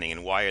genetic planning,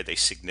 and why are they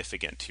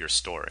significant to your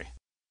story?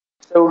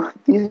 So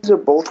these are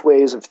both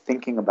ways of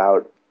thinking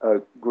about a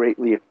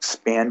greatly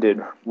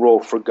expanded role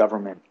for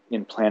government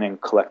in planning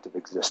collective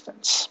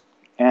existence.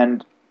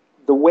 And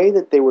the way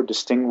that they were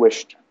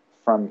distinguished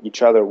from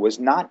each other was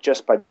not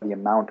just by the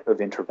amount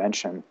of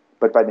intervention,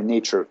 but by the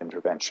nature of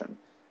intervention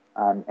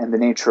and the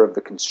nature of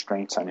the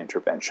constraints on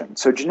intervention.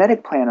 So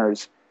genetic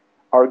planners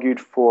argued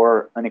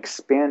for an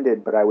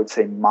expanded, but I would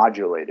say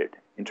modulated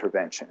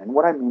intervention. And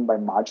what I mean by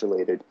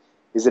modulated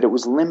is that it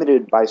was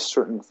limited by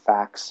certain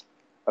facts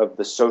of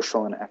the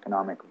social and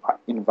economic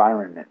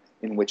environment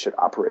in which it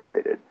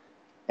operated.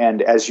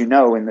 And as you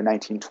know, in the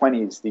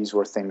 1920s, these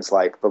were things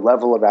like the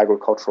level of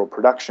agricultural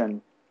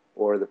production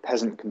or the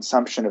peasant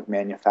consumption of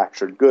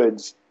manufactured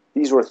goods.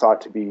 These were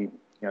thought to be,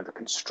 the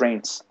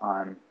constraints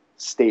on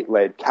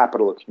state-led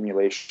capital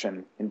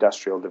accumulation,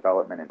 industrial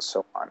development, and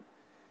so on.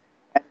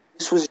 And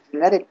this was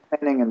genetic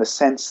planning in the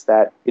sense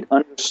that it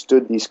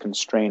understood these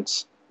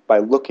constraints by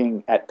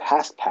looking at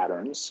past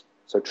patterns,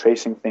 so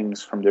tracing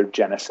things from their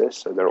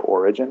genesis or their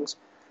origins,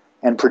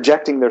 and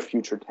projecting their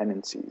future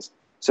tendencies.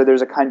 So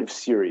there's a kind of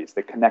series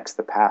that connects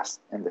the past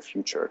and the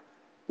future.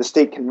 The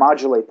state can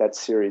modulate that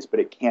series,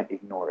 but it can't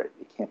ignore it.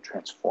 It can't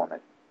transform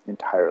it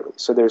entirely.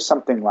 So there's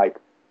something like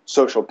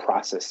social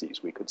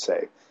processes, we could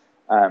say,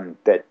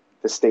 that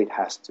the state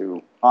has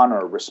to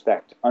honor,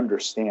 respect,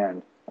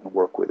 understand, and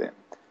work within.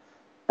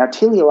 Now,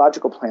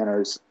 teleological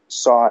planners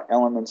saw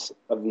elements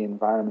of the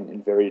environment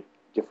in a very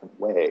different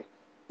way.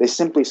 They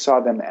simply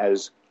saw them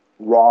as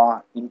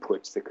raw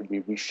inputs that could be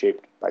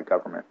reshaped by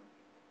government.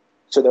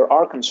 So there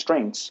are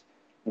constraints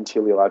in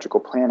teleological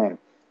planning,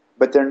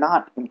 but they're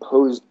not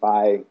imposed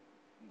by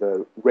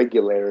the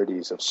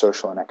regularities of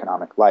social and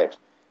economic life.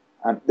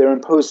 They're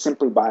imposed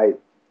simply by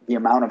the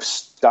amount of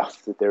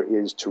stuff that there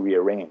is to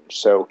rearrange.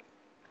 So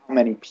how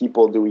many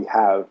people do we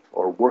have,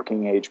 or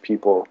working age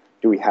people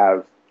do we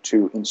have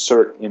to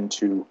insert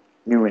into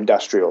new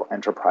industrial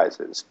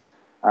enterprises?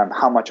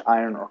 How much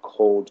iron or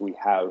coal do we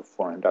have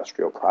for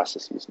industrial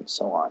processes, and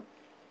so on?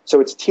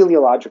 So it's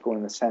teleological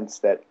in the sense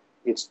that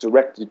it's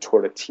directed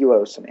toward a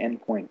telos, an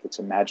endpoint that's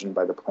imagined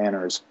by the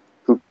planners,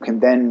 who can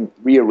then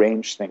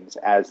rearrange things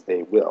as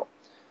they will.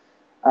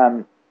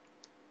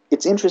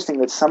 It's interesting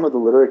that some of the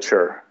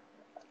literature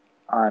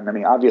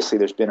obviously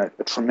there's been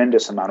a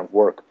tremendous amount of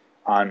work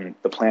on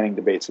the planning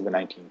debates of the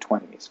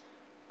 1920s,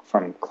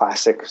 from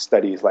classic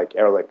studies like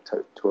Ehrlich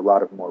to a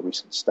lot of more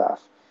recent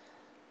stuff.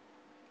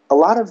 A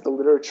lot of the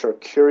literature,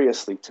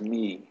 curiously to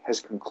me, has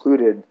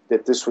concluded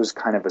that this was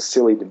kind of a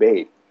silly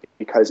debate,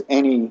 because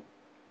any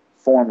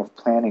form of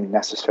planning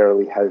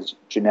necessarily has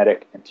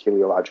genetic and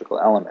teleological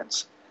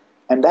elements.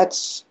 And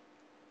that's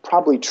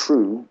probably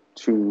true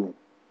to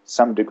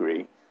some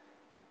degree,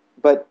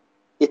 but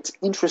it's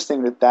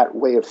interesting that that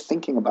way of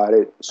thinking about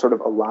it sort of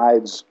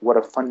elides what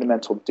a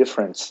fundamental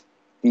difference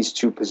these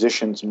two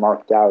positions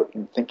marked out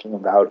in thinking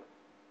about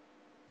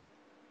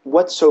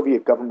what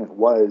Soviet government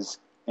was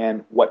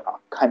and what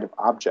kind of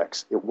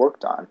objects it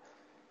worked on.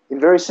 In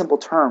very simple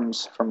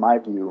terms, from my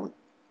view,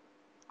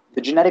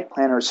 the genetic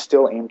planners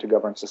still aim to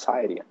govern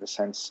society in the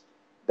sense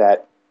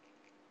that,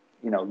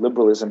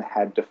 liberalism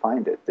had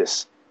defined it,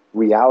 this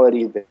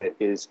reality that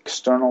is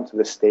external to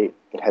the state,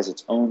 that has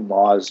its own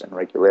laws and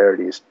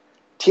regularities.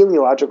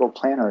 Teleological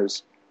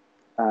planners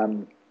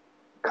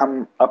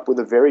come up with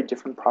a very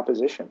different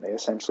proposition. They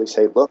essentially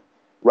say, look,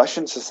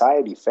 Russian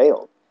society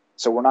failed,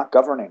 so we're not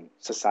governing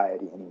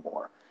society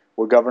anymore.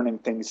 We're governing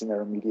things in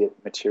their immediate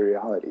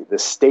materiality. The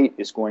state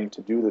is going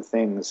to do the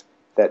things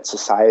that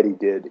society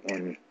did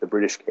in the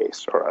British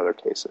case or other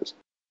cases.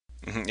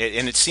 Mm-hmm.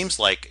 And it seems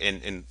like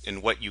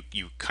in what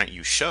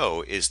you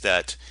show is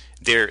that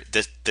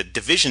the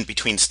division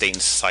between state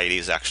and society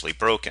is actually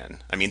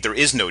broken. I mean, there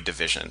is no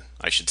division,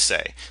 I should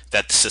say.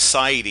 That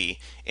society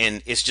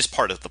is just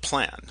part of the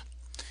plan.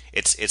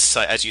 It's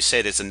as you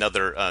said, it's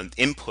another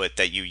input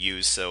that you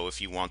use. So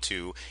if you want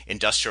to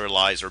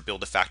industrialize or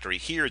build a factory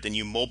here, then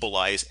you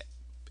mobilize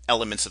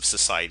elements of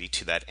society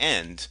to that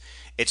end.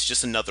 It's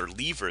just another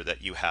lever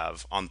that you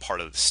have on part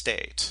of the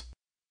state.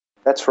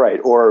 That's right,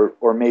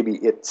 or maybe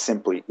it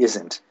simply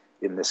isn't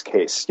in this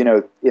case.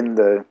 In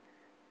the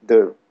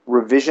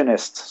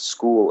revisionist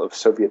school of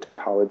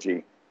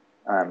Sovietology,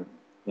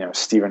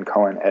 Stephen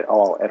Cohen et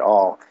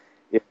al.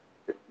 In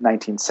the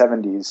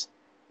 1970s,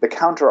 the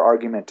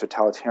counter-argument to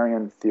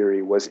totalitarian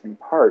theory was in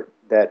part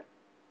that,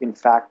 in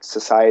fact,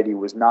 society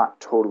was not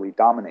totally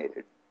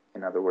dominated.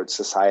 In other words,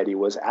 society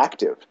was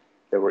active.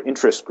 There were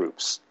interest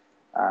groups.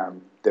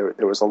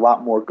 There was a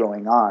lot more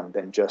going on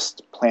than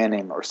just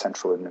planning or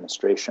central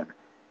administration.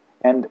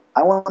 And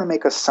I want to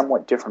make a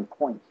somewhat different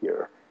point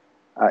here,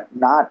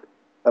 not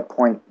a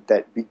point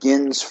that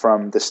begins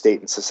from the state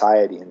and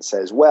society and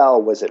says,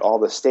 well, was it all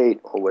the state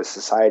or was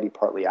society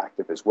partly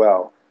active as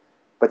well?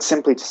 But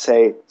simply to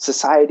say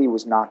society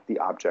was not the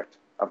object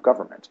of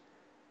government.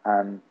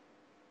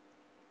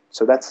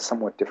 So that's a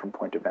somewhat different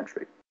point of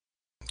entry.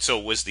 So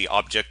was the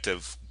object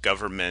of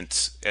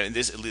government, and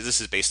this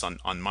is based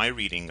on my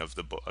reading of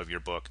your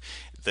book,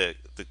 the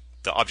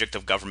object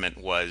of government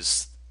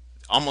was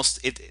almost,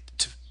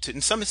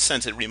 in some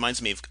sense, it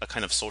reminds me of a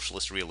kind of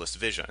socialist realist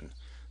vision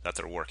that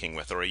they're working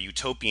with, or a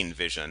utopian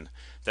vision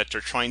that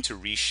they're trying to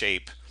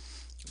reshape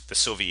the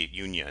Soviet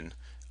Union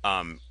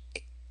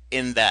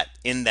in that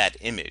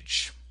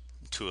image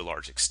to a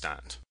large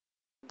extent.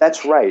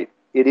 That's right.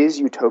 It is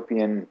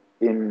utopian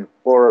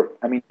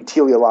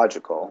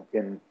teleological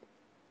in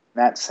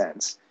that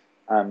sense.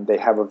 They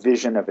have a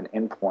vision of an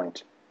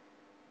endpoint.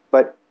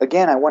 But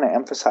again, I want to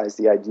emphasize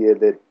the idea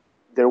that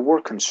there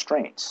were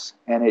constraints,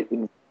 and it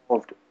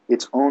involved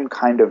its own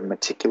kind of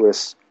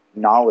meticulous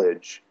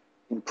knowledge,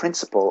 in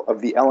principle,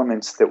 of the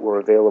elements that were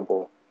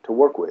available to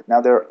work with. Now,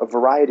 there are a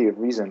variety of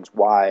reasons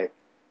why,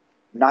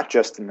 not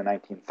just in the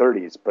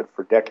 1930s, but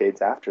for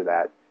decades after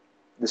that,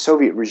 the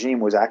Soviet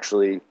regime was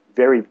actually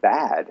very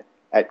bad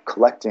at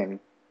collecting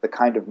the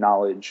kind of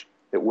knowledge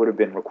that would have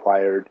been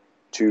required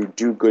to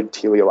do good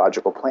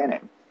teleological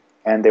planning.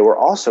 And they were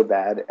also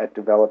bad at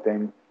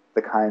developing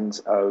the kinds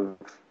of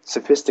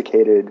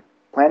sophisticated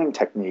planning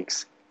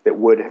techniques that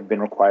would have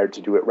been required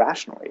to do it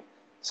rationally.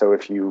 So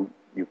if you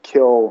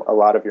kill a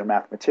lot of your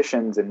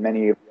mathematicians and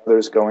many of the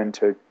others go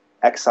into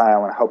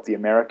exile and help the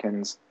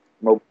Americans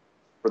mobilize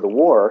for the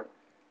war,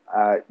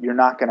 you're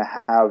not going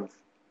to have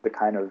the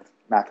kind of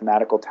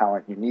mathematical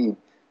talent you need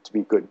to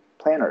be good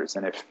planners,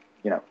 and if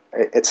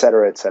et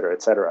cetera, et cetera,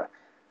 et cetera.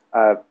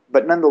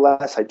 But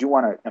nonetheless, I do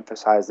want to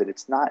emphasize that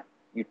it's not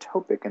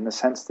utopic in the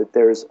sense that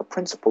there's a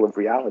principle of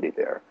reality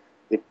there.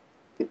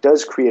 It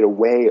does create a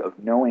way of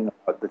knowing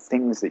about the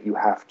things that you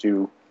have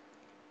to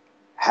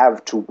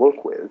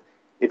work with.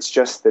 It's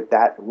just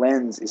that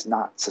lens is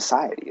not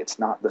society. It's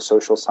not the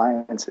social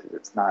sciences.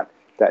 It's not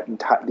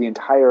the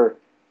entire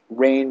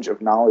range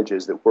of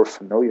knowledges that we're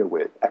familiar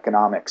with,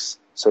 economics,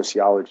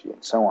 sociology,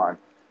 and so on,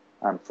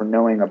 for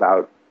knowing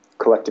about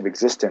collective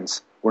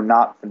existence, were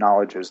not the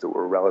knowledges that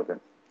were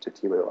relevant to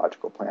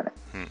teleological planning.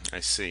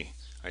 I see.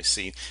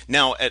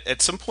 Now,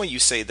 at some point you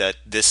say that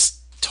this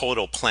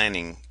total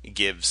planning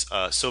gives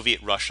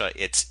Soviet Russia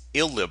its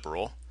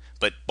illiberal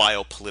but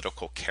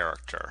biopolitical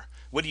character.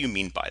 What do you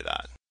mean by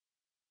that?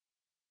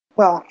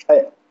 Well,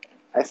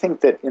 I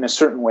think that in a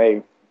certain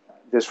way,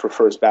 this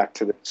refers back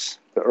to the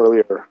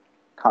earlier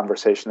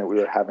conversation that we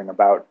were having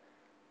about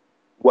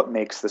what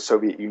makes the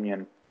Soviet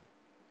Union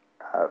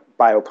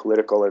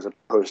biopolitical as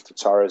opposed to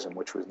Tsarism,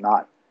 which was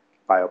not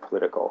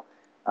biopolitical.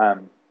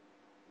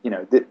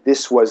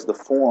 This was the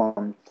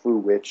form through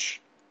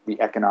which the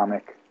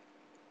economic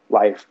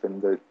life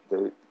and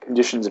the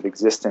conditions of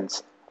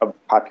existence of the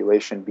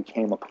population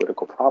became a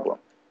political problem,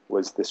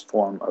 was this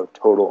form of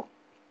total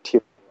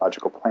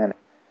teleological planning.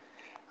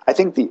 I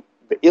think the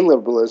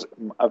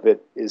illiberalism of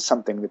it is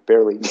something that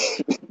barely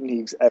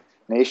needs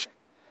explanation.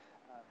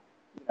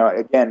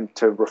 Again,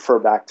 to refer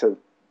back to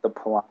the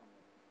Polanyi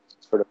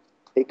sort of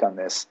take on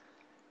this,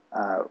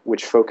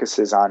 which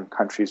focuses on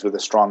countries with a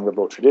strong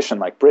liberal tradition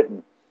like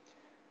Britain,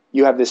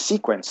 you have this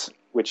sequence,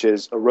 which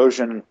is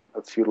erosion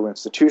of feudal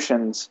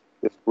institutions,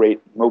 this great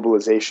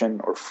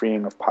mobilization or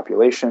freeing of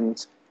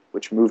populations,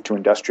 which move to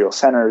industrial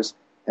centers,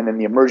 and then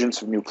the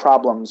emergence of new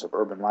problems of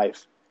urban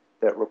life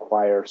that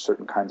require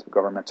certain kinds of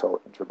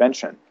governmental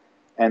intervention.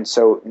 And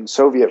so in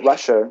Soviet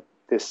Russia,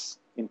 this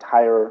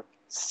entire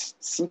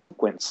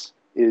sequence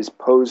is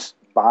posed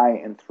by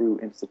and through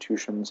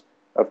institutions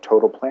of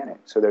total planning.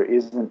 So there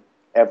isn't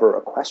ever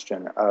a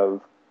question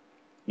of,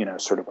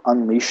 sort of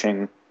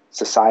unleashing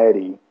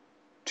society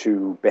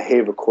to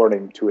behave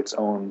according to its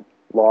own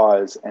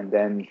laws and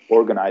then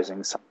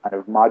organizing some kind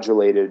of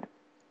modulated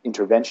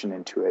intervention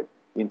into it.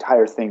 The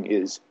entire thing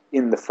is,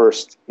 in the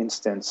first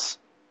instance,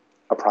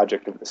 a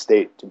project of the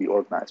state to be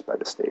organized by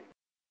the state.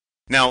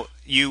 Now,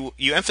 you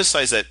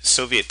emphasize that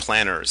Soviet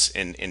planners,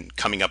 in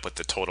coming up with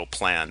the total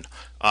plan,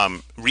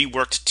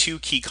 reworked two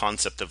key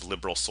concepts of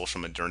liberal social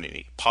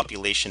modernity: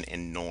 population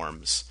and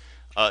norms.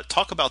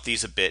 Talk about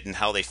these a bit and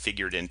how they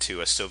figured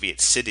into a Soviet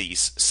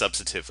city's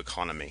substantive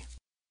economy.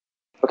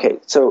 Okay,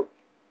 so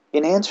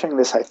in answering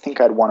this, I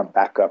think I'd want to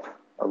back up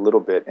a little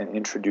bit and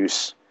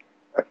introduce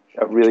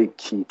a really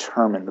key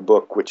term in the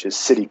book, which is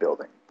city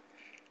building.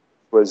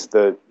 It was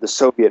the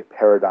Soviet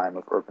paradigm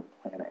of urban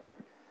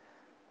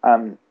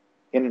planning.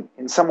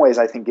 In some ways,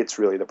 I think it's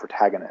really the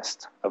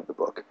protagonist of the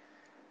book.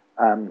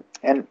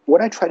 And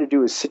what I try to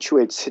do is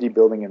situate city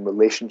building in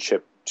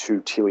relationship to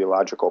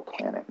teleological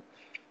planning.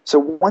 So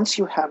once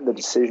you have the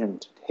decision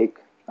to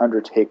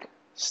undertake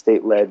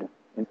state-led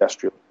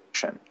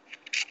industrialization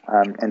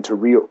and to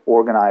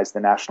reorganize the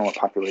national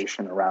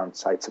population around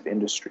sites of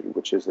industry,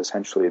 which is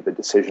essentially the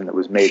decision that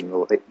was made in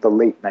the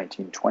late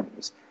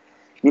 1920s,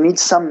 you need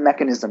some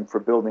mechanism for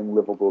building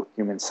livable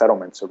human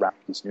settlements around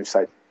these new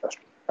sites of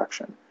industrial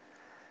production.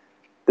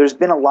 There's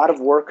been a lot of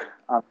work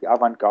on the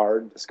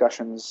avant-garde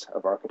discussions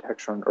of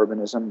architecture and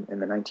urbanism in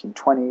the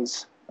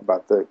 1920s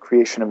about the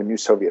creation of a new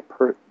Soviet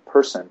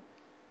person.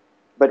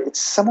 But it's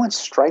somewhat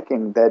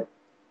striking that,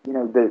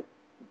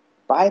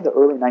 by the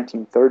early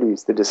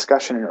 1930s, the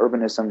discussion in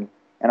urbanism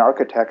and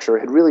architecture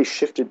had really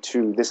shifted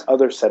to this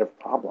other set of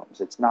problems.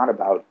 It's not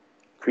about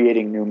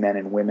creating new men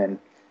and women.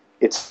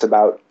 It's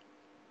about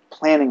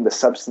planning the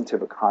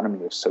substantive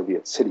economy of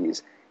Soviet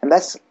cities. And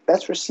that's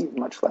received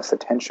much less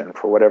attention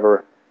for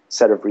whatever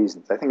set of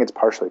reasons. I think it's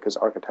partially because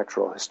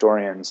architectural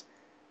historians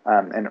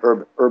and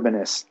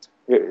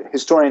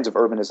historians of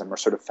urbanism are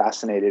sort of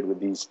fascinated with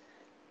these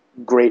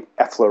great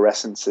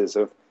efflorescences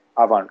of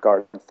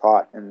avant-garde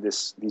thought, and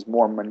these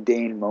more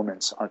mundane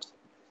moments aren't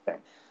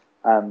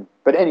interesting.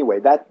 But anyway,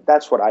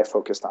 that's what I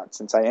focused on,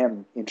 since I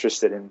am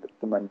interested in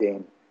the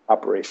mundane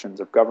operations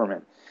of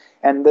government.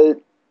 And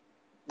the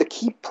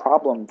key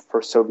problem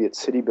for Soviet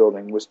city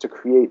building was to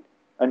create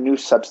a new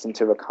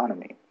substantive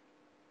economy,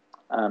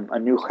 a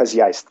new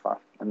хозяйство,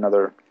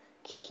 another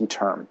key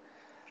term.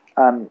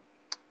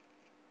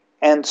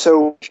 And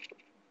so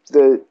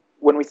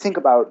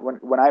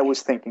when I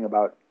was thinking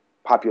about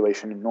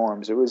population and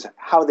norms, it was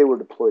how they were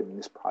deployed in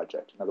this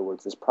project. In other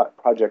words, this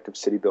project of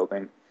city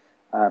building,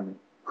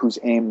 whose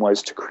aim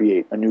was to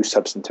create a new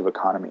substantive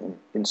economy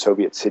in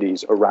Soviet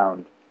cities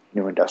around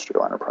new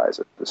industrial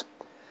enterprises.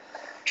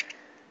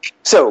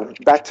 So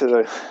back to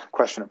the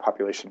question of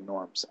population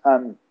norms.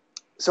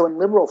 So in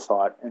liberal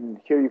thought, and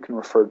here you can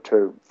refer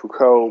to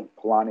Foucault,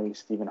 Polanyi,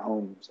 Stephen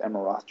Holmes, Emma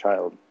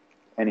Rothschild,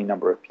 any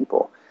number of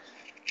people,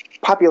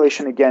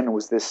 population, again,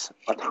 was this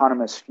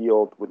autonomous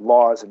field with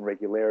laws and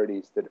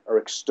regularities that are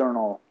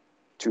external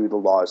to the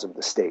laws of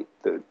the state,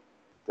 the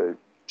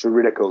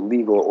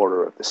juridico-legal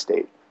order of the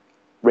state.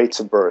 Rates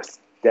of birth,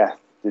 death,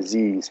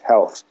 disease,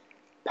 health,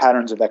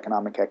 patterns of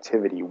economic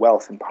activity,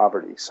 wealth and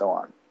poverty, so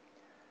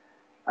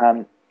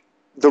on.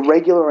 The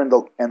regular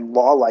and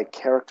law-like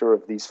character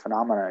of these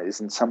phenomena is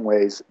in some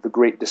ways the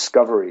great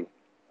discovery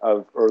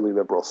of early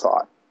liberal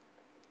thought.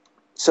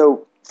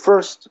 So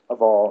first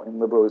of all, in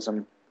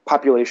liberalism,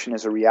 population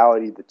is a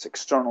reality that's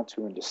external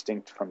to and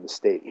distinct from the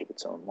state with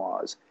its own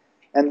laws.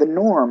 And the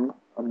norm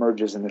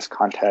emerges in this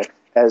context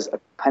as a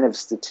kind of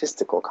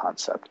statistical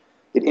concept.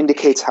 It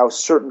indicates how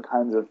certain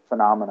kinds of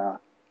phenomena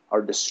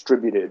are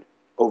distributed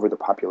over the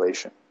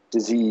population,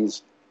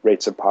 disease,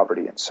 rates of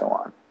poverty, and so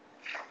on.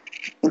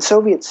 In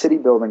Soviet city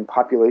building,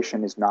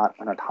 population is not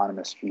an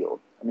autonomous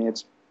field. I mean,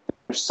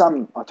 there's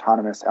some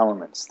autonomous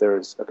elements.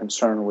 There's a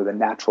concern with a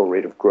natural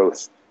rate of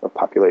growth of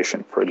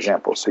population, for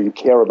example. So you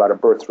care about a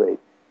birth rate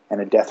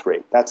and a death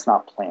rate. That's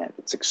not planned.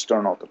 It's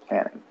external to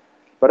planning.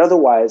 But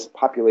otherwise,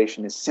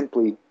 population is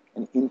simply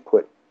an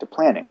input to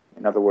planning.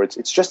 In other words,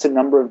 it's just a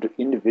number of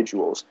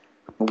individuals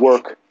who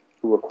work,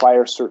 who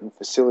require certain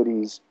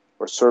facilities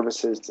or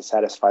services to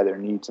satisfy their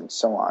needs and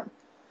so on.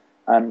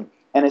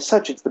 And as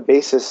such, it's the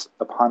basis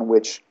upon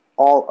which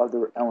all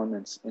other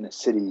elements in a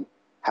city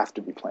have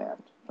to be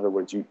planned. In other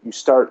words, you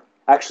start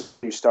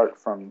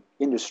from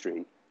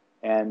industry,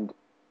 and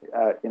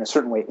in a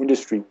certain way,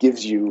 industry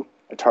gives you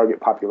a target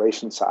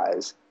population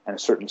size and a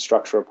certain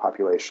structure of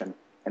population,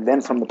 and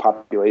then from the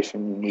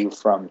population, you move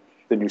from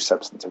the new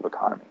substantive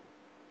economy.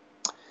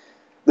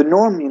 The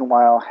norm,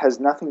 meanwhile, has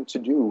nothing to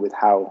do with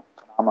how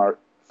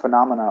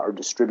phenomena are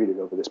distributed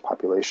over this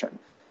population.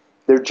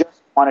 They're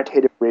just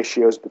quantitative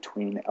ratios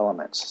between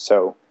elements.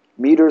 So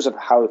meters of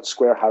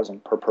square housing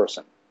per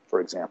person, for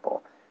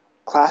example,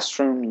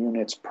 classroom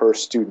units per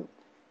student,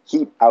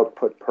 heat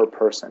output per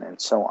person, and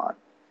so on.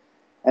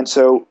 And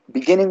so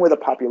beginning with a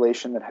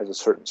population that has a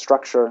certain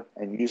structure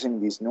and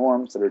using these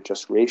norms that are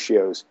just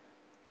ratios,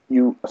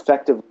 you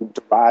effectively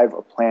derive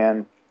a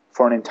plan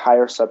for an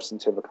entire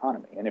substantive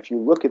economy. And if you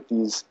look at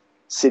these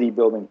city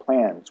building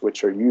plans,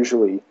 which are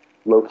usually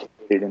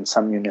located in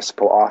some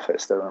municipal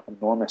office, they're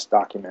enormous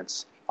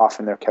documents.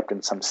 Often they're kept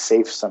in some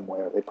safe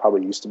somewhere. They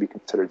probably used to be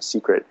considered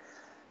secret.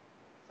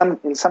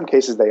 In some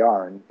cases they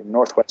are. In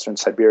northwestern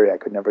Siberia, I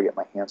could never get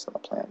my hands on the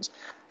plans.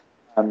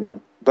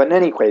 But in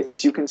any case,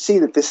 you can see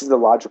that this is the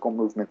logical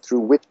movement through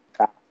which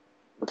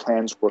the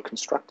plans were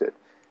constructed.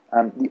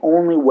 The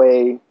only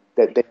way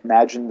that they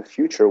imagined the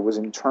future was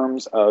in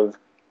terms of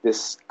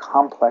this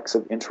complex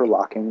of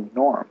interlocking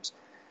norms.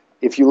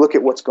 If you look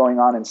at what's going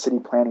on in city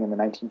planning in the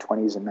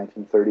 1920s and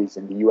 1930s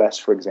in the US,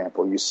 for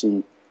example, you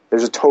see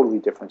there's a totally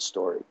different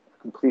story,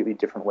 a completely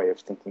different way of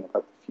thinking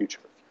about the future,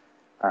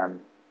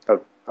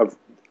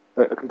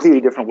 a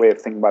completely different way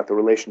of thinking about the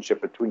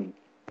relationship between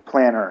the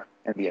planner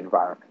and the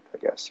environment, I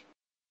guess.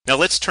 Now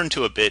let's turn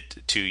to a bit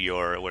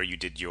to where you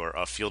did your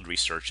field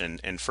research,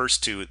 and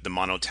first to the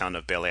monotown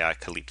of Belaya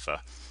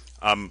Kalitva.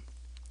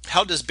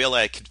 How does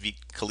Belaya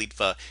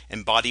Kalitva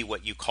embody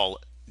what you call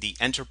the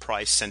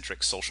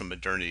enterprise-centric social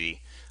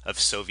modernity of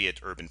Soviet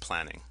urban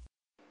planning?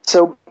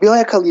 So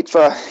Belaya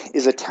Kalitva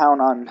is a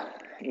town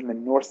in the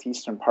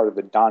northeastern part of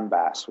the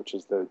Donbass, which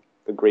is the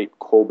great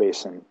coal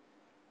basin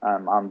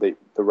on the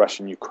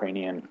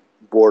Russian-Ukrainian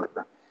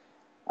border.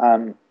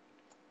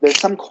 There's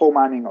some coal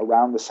mining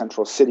around the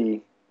central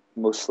city,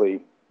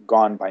 mostly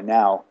gone by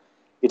now.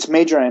 Its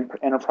major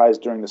enterprise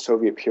during the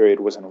Soviet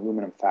period was an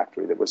aluminum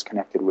factory that was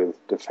connected with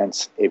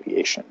defense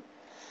aviation.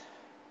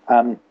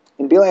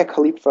 In Belaya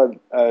Kalitva,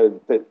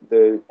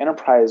 the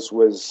enterprise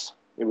was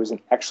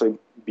actually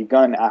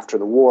begun after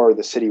the war.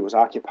 The city was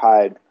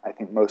occupied. I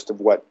think most of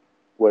what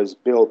was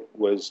built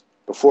was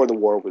before the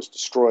war was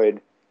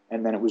destroyed,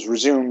 and then it was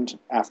resumed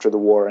after the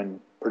war, and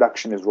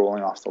production is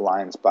rolling off the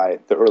lines by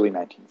the early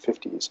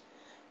 1950s.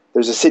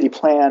 There's a city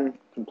plan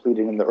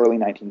completed in the early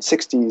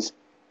 1960s,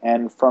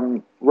 and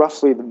from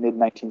roughly the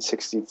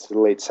mid-1960s to the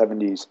late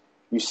 70s,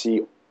 you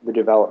see the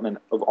development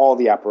of all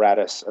the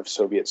apparatus of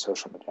Soviet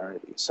social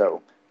modernity.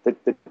 So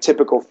the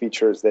typical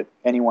features that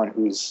anyone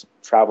who's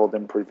traveled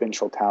in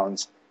provincial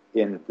towns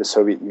in the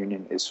Soviet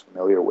Union is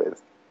familiar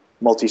with: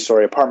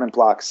 multi-story apartment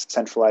blocks,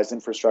 centralized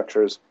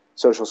infrastructures,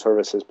 social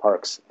services,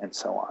 parks, and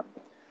so on.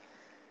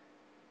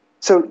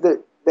 So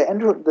the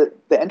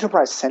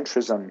enterprise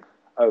centrism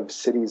of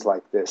cities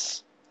like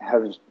this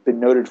has been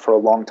noted for a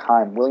long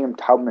time. William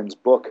Taubman's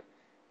book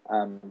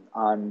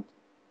on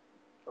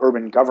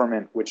urban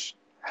government, which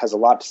has a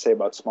lot to say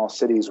about small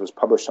cities, was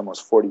published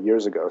almost 40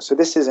 years ago. So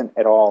this isn't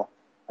at all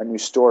a new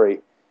story.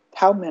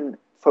 Taubman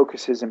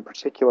focuses in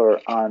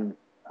particular on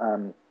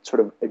sort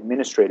of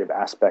administrative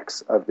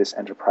aspects of this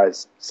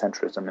enterprise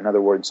centrism. In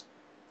other words,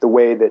 the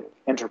way that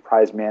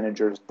enterprise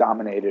managers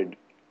dominated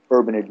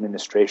urban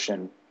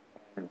administration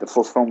and the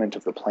fulfillment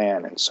of the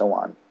plan and so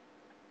on.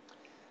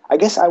 I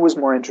guess I was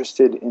more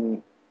interested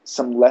in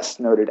some less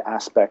noted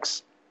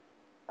aspects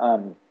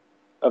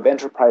of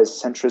enterprise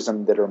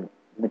centrism that are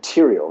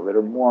material, that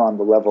are more on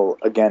the level,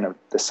 again, of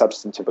the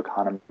substantive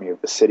economy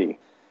of the city.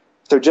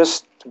 So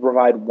just to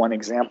provide one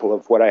example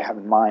of what I have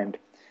in mind,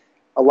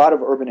 a lot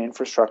of urban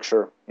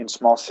infrastructure in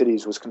small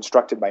cities was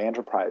constructed by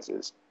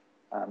enterprises.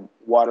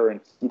 Water and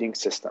heating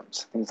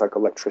systems, things like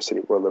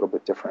electricity, were a little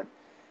bit different.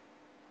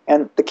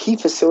 And the key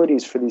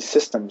facilities for these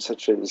systems,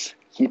 such as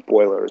heat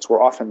boilers,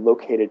 were often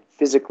located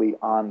physically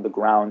on the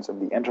grounds of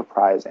the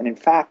enterprise, and in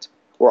fact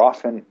were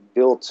often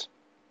built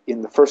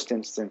in the first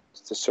instance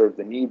to serve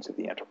the needs of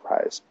the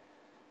enterprise.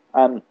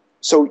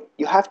 So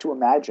you have to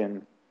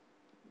imagine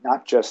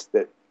not just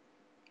that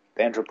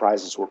the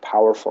enterprises were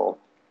powerful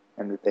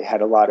and that they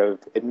had a lot of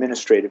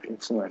administrative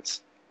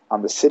influence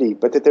on the city,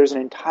 but that there's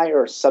an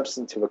entire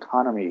substantive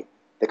economy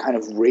that kind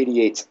of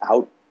radiates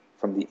out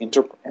from the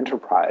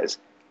enterprise,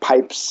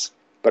 pipes,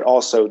 but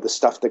also the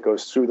stuff that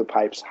goes through the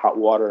pipes, hot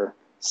water,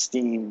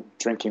 steam,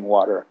 drinking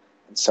water,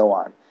 and so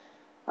on.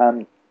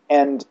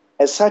 And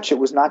as such, it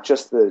was not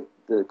just the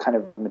kind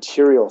of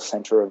material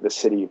center of the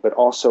city, but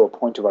also a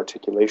point of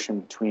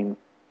articulation between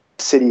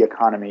city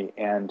economy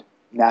and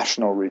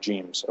national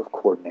regimes of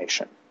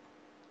coordination.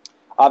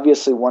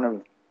 Obviously, one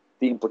of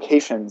the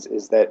implications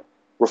is that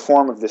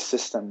reform of this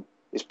system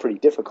is pretty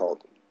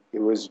difficult.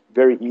 It was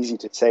very easy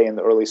to say in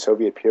the early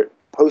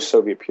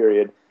post-Soviet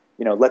period,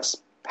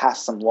 let's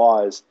pass some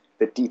laws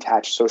that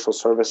detach social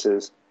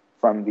services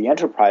from the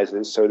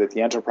enterprises so that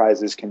the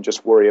enterprises can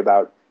just worry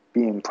about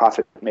being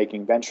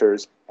profit-making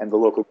ventures and the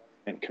local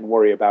government can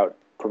worry about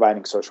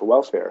providing social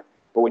welfare.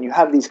 But when you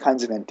have these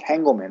kinds of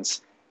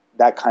entanglements,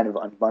 that kind of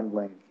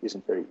unbundling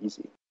isn't very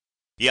easy.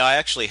 Yeah, I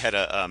actually had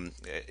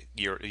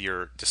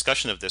your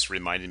discussion of this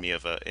reminded me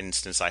of an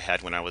instance I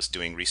had when I was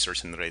doing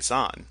research in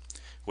Ryazan,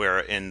 where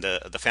in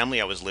the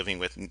family I was living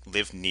with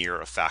lived near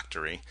a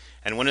factory.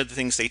 And one of the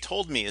things they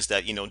told me is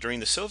that, during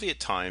the Soviet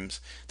times,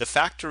 the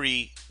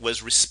factory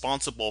was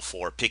responsible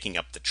for picking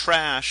up the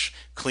trash,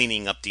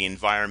 cleaning up the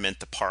environment,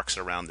 the parks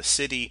around the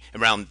city,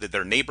 around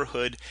their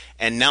neighborhood.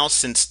 And now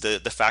since the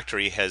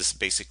factory has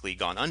basically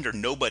gone under,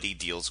 nobody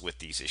deals with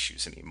these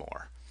issues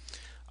anymore.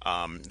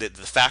 The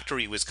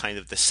factory was kind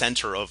of the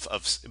center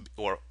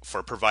or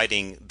for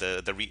providing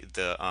the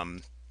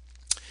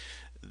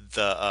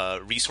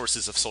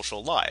resources of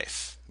social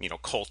life,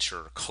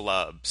 culture,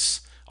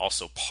 clubs,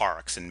 also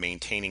parks, and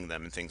maintaining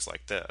them and things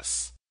like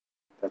this.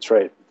 That's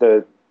right.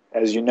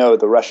 As you know,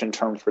 the Russian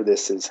term for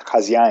this is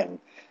khazyain.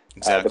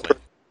 Exactly. The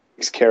person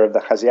takes care of the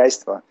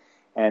khazyaïstvo.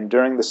 And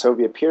during the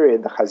Soviet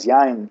period, the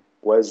khazyain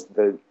was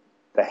the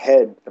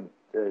head,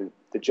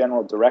 the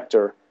general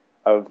director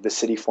of the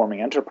city-forming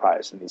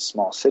enterprise in these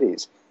small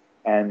cities.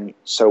 And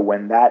so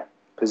when that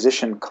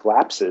position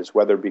collapses,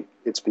 whether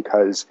it's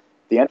because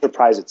the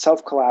enterprise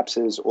itself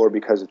collapses or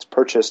because it's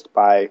purchased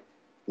by,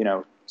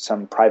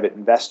 some private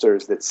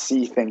investors that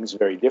see things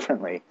very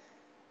differently,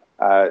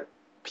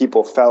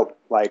 people felt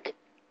like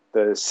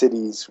the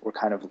cities were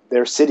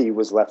their city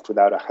was left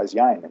without a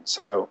khazyain. And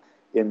so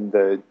in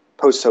the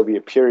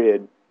post-Soviet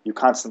period, you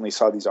constantly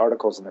saw these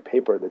articles in the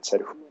paper that said,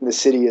 who in the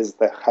city is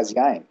the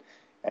khazyain?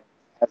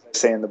 As I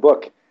say in the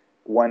book,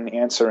 one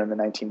answer in the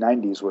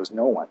 1990s was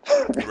no one.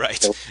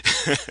 Right.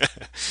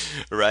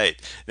 Right.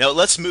 Now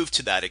let's move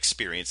to that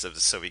experience of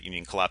the Soviet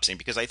Union collapsing,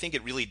 because I think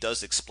it really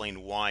does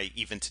explain why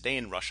even today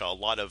in Russia a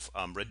lot of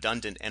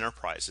redundant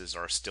enterprises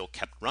are still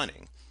kept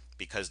running,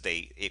 because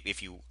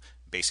if you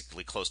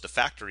basically close the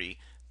factory,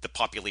 the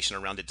population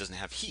around it doesn't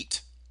have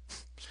heat.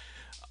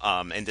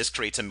 And this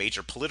creates a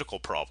major political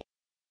problem.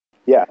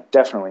 Yeah,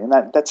 definitely. And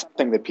that's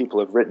something that people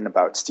have written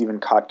about. Stephen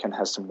Kotkin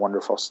has some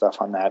wonderful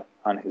stuff on that,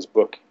 on his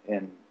book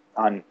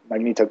on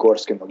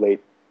Magnitogorsk in the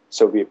late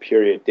Soviet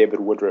period.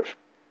 David Woodruff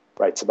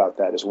writes about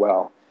that as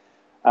well.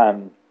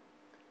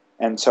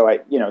 And so I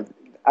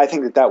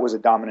think that was a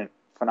dominant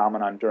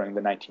phenomenon during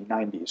the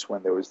 1990s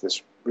when there was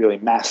this really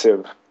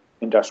massive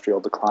industrial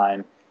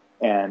decline.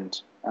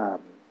 And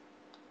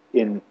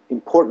in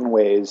important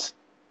ways,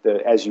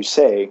 as you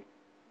say,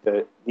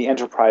 the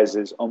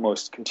enterprises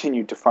almost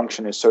continued to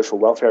function as social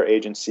welfare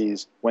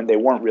agencies when they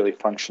weren't really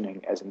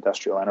functioning as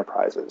industrial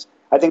enterprises.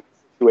 I think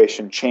the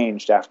situation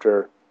changed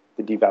after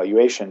the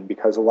devaluation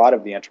because a lot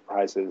of the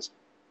enterprises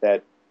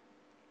that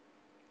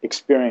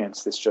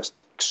experienced this just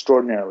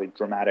extraordinarily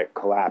dramatic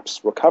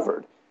collapse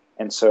recovered.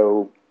 And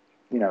so,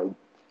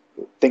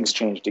 things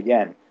changed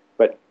again.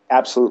 But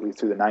absolutely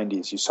through the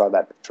 90s, you saw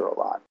that picture a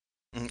lot.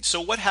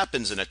 So what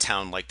happens in a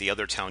town like the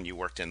other town you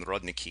worked in,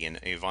 Rodniki in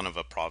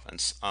Ivanovo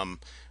province?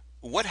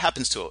 What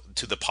happens to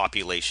the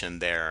population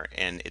there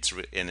and its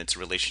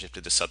relationship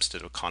to the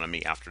substantive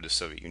economy after the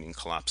Soviet Union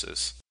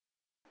collapses?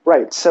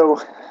 Right.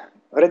 So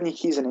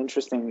Rodniki is an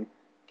interesting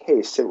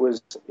case.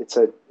 It's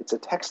a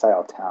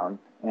textile town,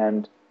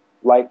 and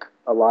like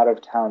a lot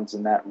of towns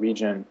in that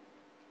region,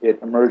 it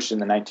emerged in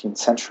the 19th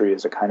century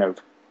as a kind of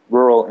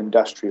rural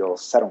industrial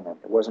settlement.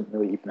 It wasn't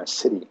really even a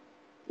city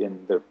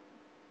in the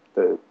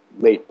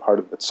late part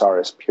of the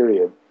Tsarist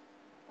period.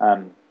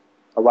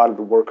 a lot of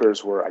the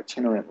workers were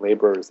itinerant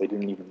laborers. They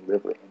didn't even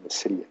live in the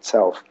city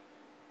itself.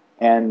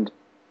 And,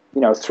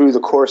 through the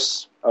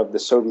course of the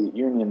Soviet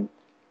Union,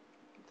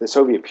 the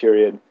Soviet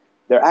period,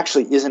 there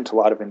actually isn't a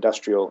lot of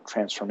industrial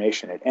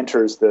transformation. It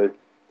enters the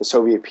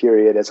Soviet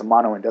period as a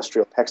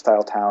mono-industrial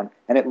textile town,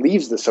 and it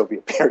leaves the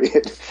Soviet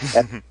period as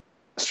an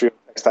industrial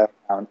textile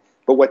town.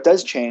 But what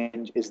does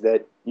change is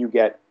that you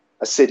get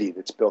a city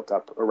that's built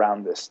up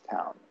around this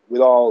town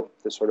with all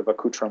the sort of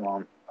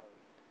accoutrement of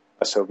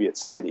a Soviet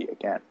city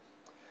again.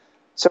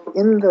 So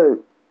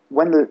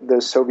when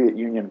the Soviet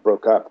Union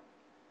broke up,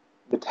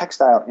 the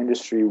textile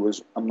industry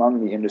was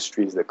among the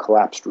industries that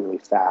collapsed really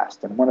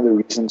fast. And one of the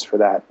reasons for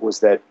that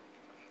was that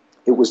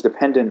it was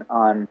dependent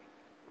on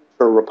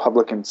a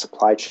Republican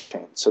supply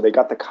chain. So they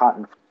got the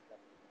cotton,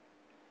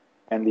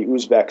 and the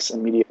Uzbeks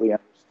immediately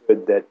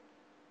understood that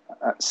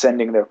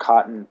sending their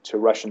cotton to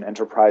Russian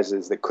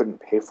enterprises that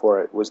couldn't pay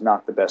for it was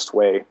not the best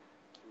way to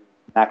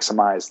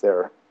maximize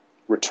their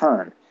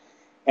return.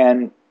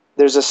 And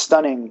there's a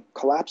stunning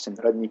collapse in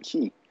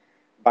Radniki.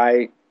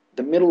 By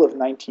the middle of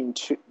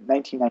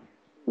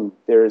 1992,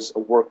 there's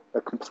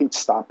a complete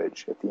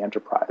stoppage at the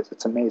enterprise.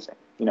 It's amazing.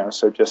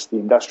 So just the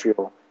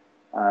industrial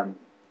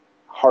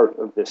heart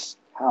of this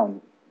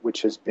town,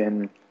 which has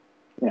been,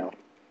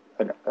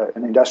 an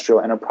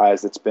industrial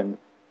enterprise that's been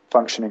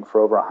functioning for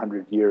over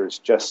 100 years,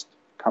 just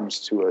comes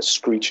to a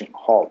screeching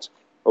halt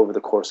over the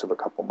course of a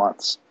couple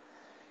months.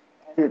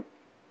 And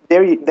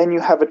then you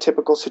have a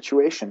typical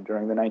situation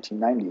during the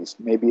 1990s.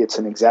 Maybe it's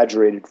an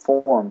exaggerated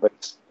form, but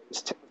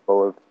it's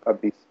typical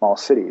of these small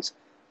cities.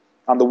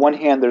 On the one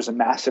hand, there's a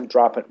massive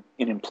drop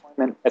in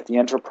employment at the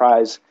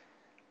enterprise.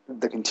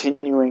 The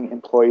continuing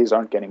employees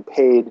aren't getting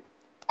paid.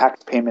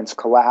 Tax payments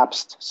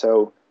collapsed.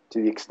 So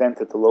to the extent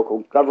that the local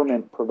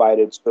government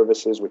provided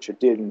services, which it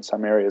did in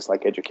some areas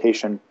like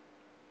education,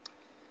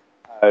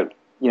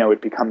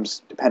 it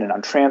becomes dependent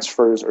on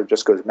transfers or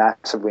just goes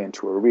massively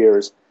into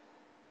arrears.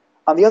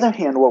 On the other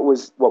hand, what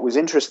was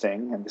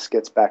interesting, and this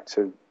gets back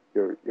to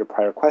your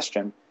prior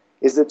question,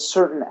 is that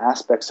certain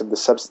aspects of the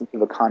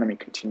substantive economy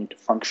continue to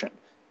function,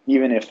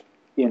 even if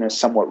in a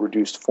somewhat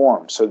reduced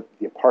form. So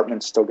the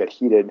apartments still get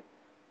heated,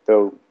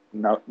 though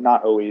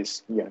not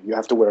always. You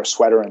have to wear a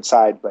sweater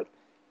inside, but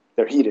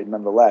they're heated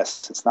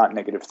nonetheless. It's not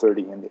negative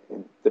 30 in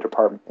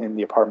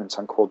the apartments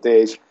on cold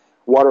days.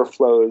 Water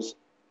flows.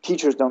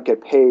 Teachers don't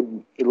get paid,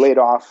 laid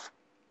off,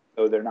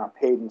 though they're not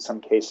paid in some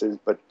cases,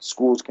 but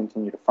schools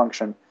continue to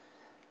function.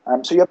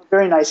 So you have a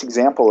very nice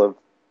example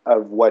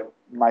of what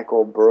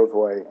Michael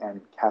Burawoy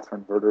and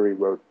Catherine Verdery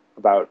wrote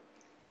about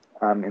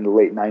in the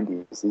late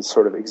 90s, these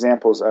sort of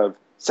examples of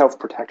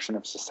self-protection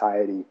of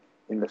society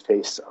in the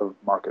face of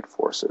market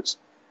forces.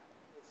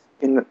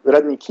 In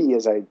Radniki,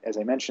 as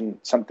I mentioned,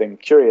 something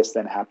curious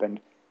then happened,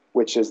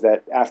 which is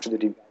that after the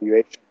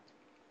devaluation,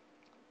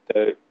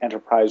 the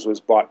enterprise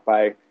was bought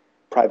by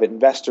private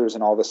investors,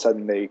 and all of a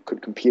sudden they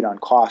could compete on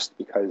cost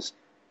because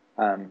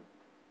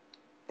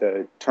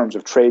the terms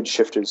of trade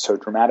shifted so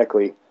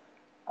dramatically,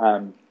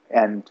 and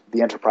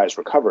the enterprise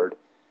recovered.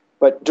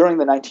 But during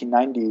the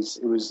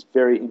 1990s, it was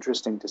very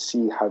interesting to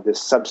see how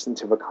this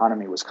substantive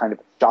economy was kind of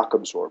a shock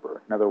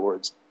absorber. In other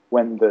words,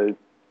 when the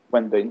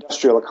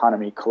industrial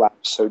economy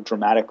collapsed so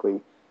dramatically,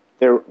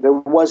 there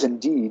was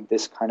indeed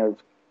this kind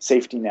of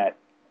safety net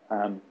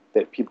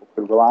that people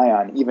could rely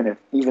on,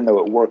 even though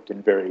it worked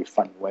in very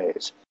funny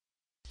ways.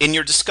 In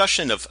your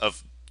discussion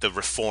of the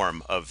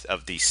reform of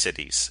these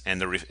cities,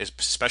 and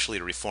especially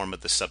the reform of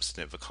the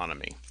substantive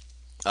economy,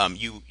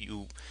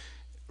 you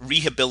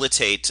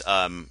rehabilitate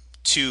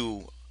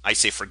two, I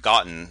say,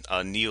 forgotten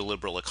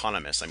neoliberal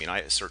economists. I mean,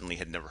 I certainly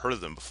had never heard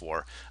of them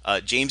before,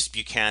 James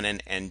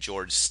Buchanan and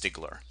George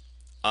Stigler.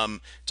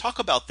 Talk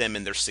about them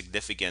and their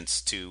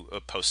significance to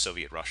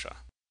post-Soviet Russia.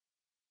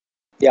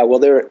 Yeah, well,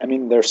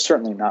 they're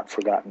certainly not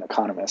forgotten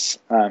economists.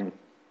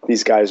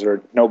 These guys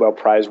are Nobel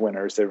Prize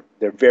winners.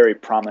 They're very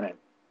prominent.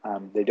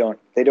 They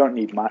don't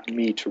need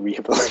me to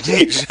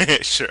rehabilitate.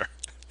 Sure,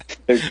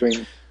 they're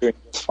doing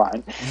just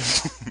fine.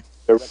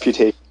 Their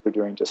reputation for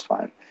doing just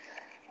fine.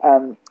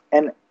 And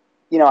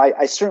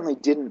I certainly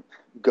didn't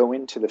go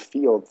into the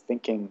field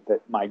thinking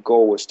that my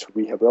goal was to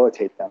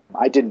rehabilitate them.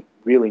 I didn't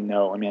really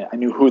know. I mean, I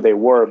knew who they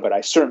were, but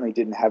I certainly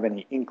didn't have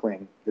any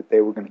inkling that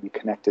they were going to be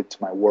connected to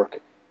my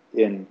work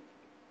in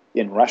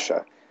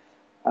Russia.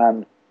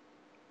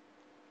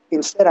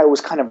 Instead, I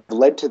was kind of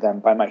led to them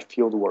by my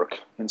field work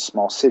in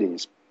small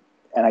cities,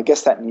 and I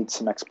guess that needs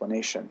some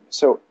explanation.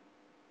 So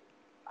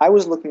I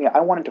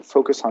wanted to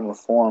focus on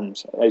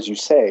reforms, as you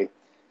say,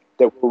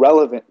 that were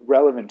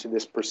relevant to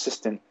this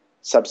persistent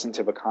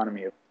substantive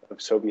economy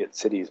of Soviet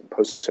cities and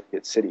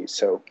post-Soviet cities.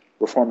 So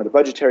reform of the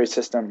budgetary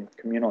system,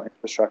 communal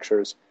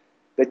infrastructures,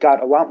 that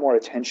got a lot more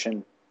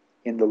attention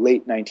in the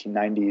late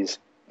 1990s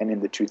and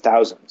in the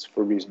 2000s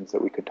for reasons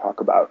that we could talk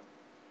about.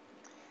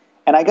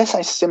 And I guess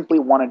I simply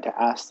wanted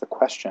to ask the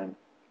question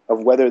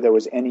of whether there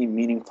was any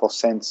meaningful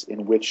sense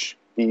in which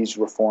these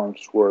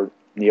reforms were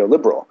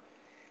neoliberal.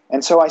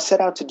 And so I set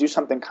out to do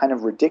something kind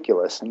of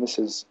ridiculous, and this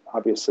is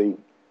obviously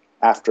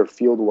after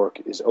field work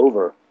is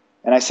over,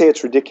 And I say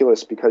it's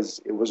ridiculous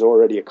because it was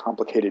already a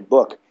complicated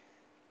book,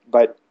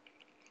 but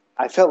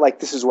I felt like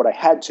this is what I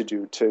had to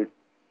do to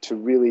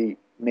really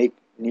make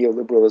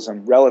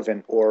neoliberalism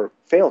relevant or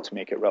fail to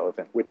make it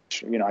relevant,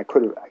 which, I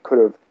could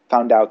have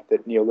found out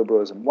that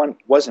neoliberalism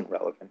wasn't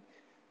relevant.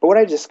 But what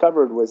I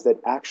discovered was that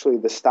actually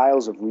the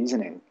styles of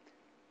reasoning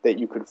that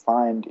you could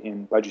find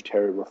in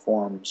budgetary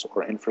reforms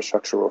or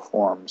infrastructure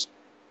reforms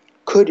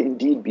could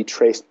indeed be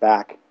traced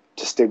back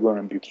to Stigler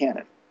and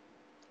Buchanan.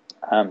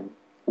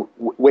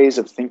 Ways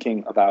of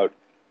thinking about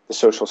the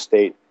social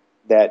state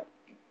that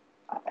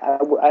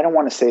I don't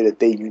want to say that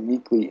they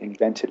uniquely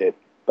invented it,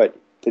 but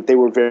that they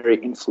were very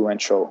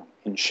influential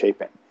in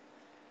shaping.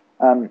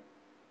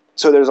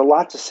 So there's a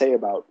lot to say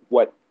about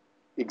what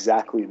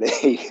exactly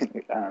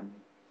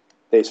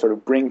they sort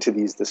of bring to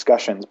these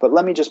discussions. But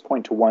let me just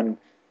point to one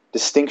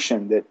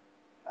distinction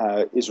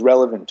that is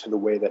relevant to the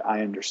way that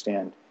I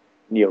understand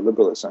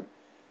neoliberalism.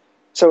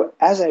 So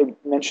as I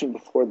mentioned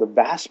before, the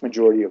vast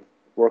majority of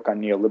work on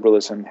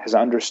neoliberalism has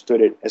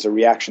understood it as a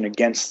reaction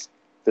against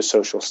the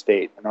social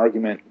state, an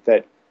argument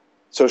that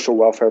social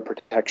welfare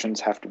protections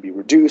have to be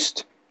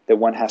reduced, that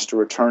one has to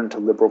return to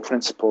liberal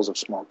principles of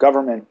small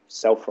government,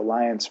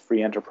 self-reliance,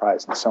 free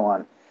enterprise, and so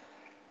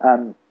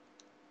on.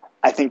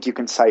 I think you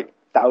can cite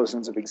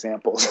thousands of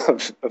examples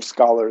of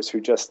scholars who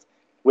just,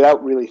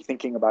 without really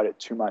thinking about it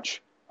too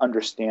much,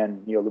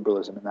 understand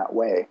neoliberalism in that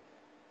way.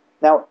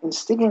 Now, in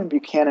Stigler and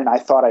Buchanan, I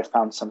thought I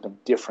found something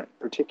different,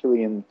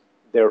 particularly in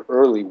their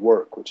early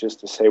work, which is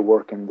to say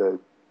work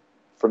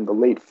from the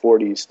late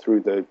 40s through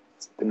the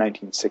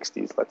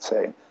 1960s, let's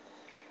say.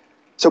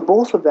 So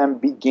both of them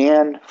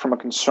began from a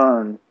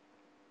concern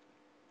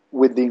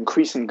with the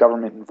increasing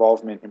government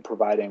involvement in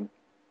providing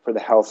for the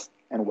health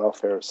and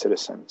welfare of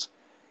citizens.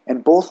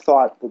 And both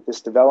thought that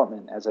this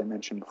development, as I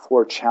mentioned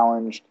before,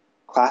 challenged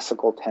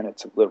classical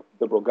tenets of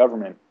liberal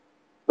government,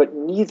 but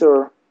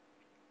neither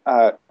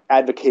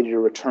advocated a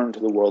return to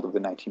the world of the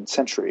 19th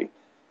century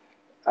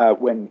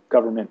when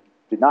government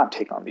did not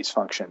take on these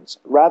functions.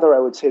 Rather, I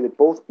would say that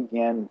both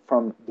began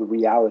from the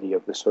reality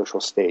of the social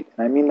state.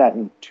 And I mean that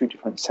in two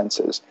different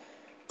senses.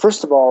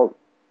 First of all,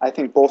 I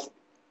think both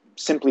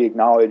simply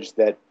acknowledged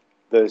that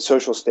the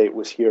social state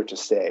was here to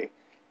stay.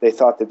 They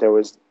thought that there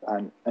was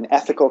an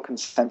ethical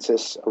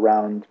consensus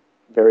around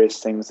various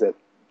things that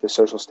the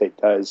social state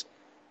does.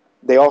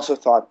 They also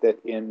thought that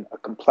in a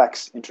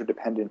complex,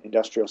 interdependent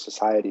industrial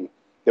society,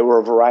 there were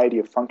a variety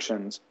of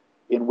functions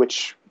in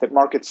which that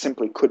markets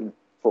simply couldn't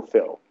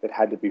fulfill, that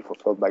had to be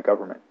fulfilled by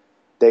government.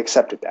 They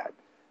accepted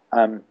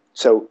that.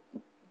 So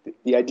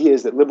the idea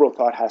is that liberal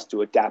thought has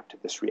to adapt to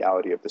this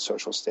reality of the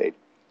social state.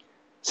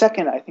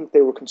 Second, I think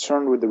they were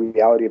concerned with the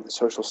reality of the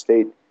social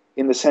state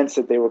in the sense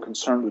that they were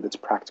concerned with its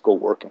practical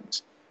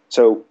workings.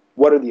 So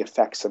what are the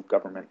effects of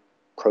government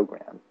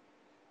program?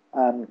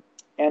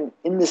 And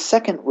in the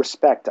second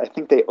respect, I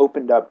think they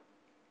opened up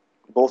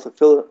both a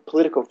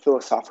political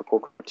philosophical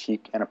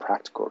critique and a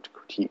practical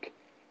critique.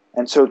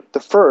 And so the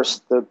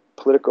first, the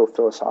political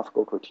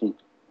philosophical critique,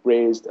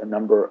 raised a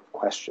number of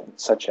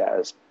questions, such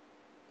as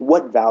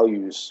what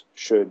values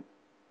should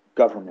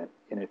government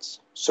in its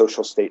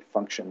social state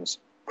functions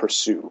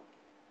pursue?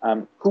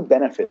 Who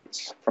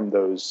benefits from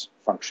those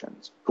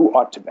functions? Who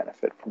ought to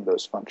benefit from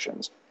those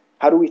functions?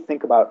 How do we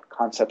think about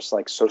concepts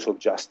like social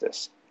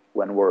justice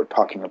when we're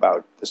talking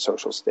about the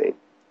social state?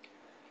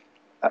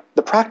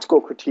 The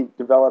practical critique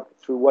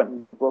developed through what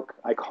in the book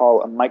I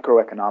call a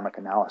microeconomic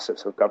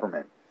analysis of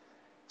government.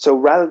 So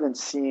rather than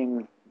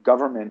seeing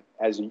government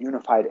as a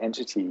unified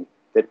entity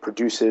that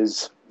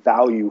produces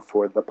value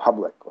for the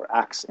public or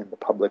acts in the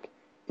public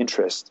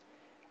interest,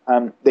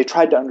 they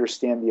tried to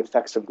understand the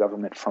effects of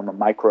government from a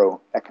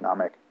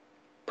microeconomic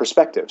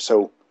perspective.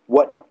 So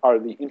what are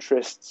the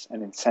interests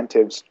and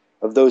incentives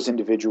of those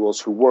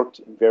individuals who worked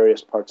in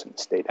various parts of the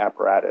state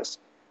apparatus?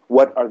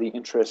 What are the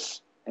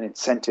interests and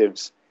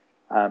incentives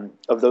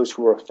of those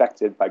who were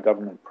affected by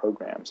government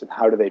programs, and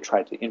how do they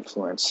try to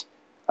influence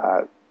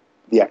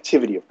the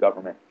activity of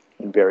government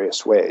in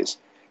various ways?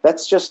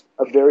 That's just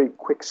a very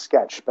quick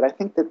sketch, but I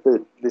think that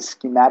the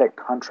schematic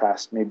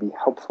contrast may be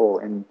helpful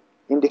in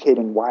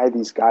indicating why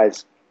these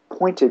guys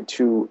pointed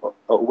to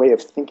a way of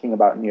thinking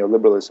about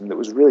neoliberalism that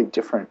was really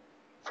different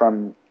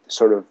from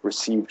sort of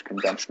received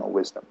conventional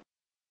wisdom.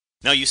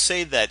 Now, you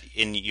say that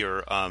in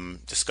your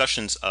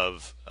discussions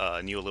of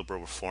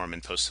neoliberal reform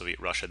in post-Soviet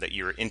Russia that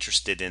you're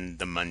interested in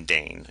the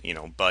mundane,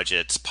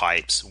 budgets,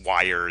 pipes,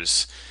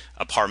 wires,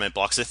 apartment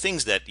blocks, the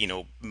things that,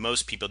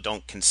 most people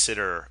don't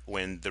consider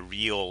when the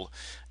real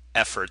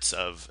efforts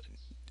of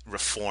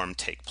reform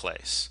take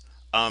place.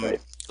 Right.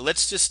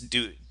 Let's just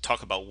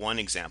talk about one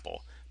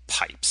example,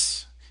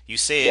 pipes. You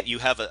say it, you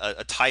have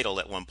a title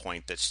at one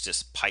point that's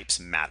just Pipes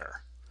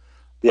Matter.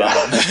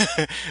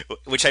 Yeah.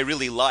 Which I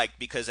really like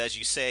because, as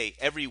you say,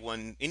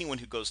 anyone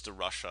who goes to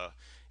Russia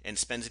and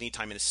spends any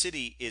time in a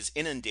city is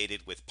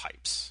inundated with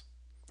pipes.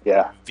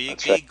 Yeah.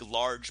 Big,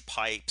 large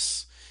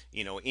pipes,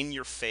 in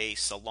your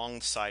face, along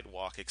the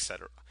sidewalk,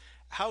 etc.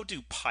 how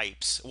do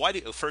pipes, why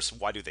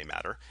do they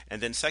matter?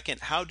 And then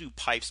second, how do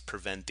pipes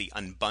prevent the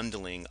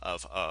unbundling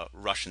of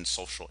Russian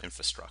social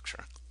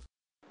infrastructure?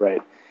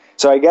 Right.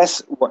 So I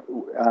guess,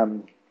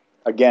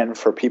 again,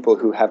 for people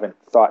who haven't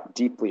thought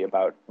deeply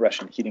about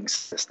Russian heating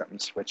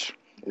systems, which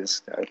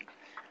is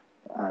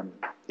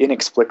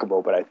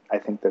inexplicable, but I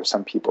think there's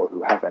some people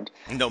who haven't.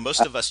 No,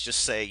 most of us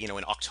just say, in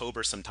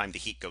October sometime the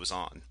heat goes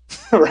on.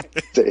 Right,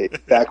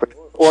 exactly.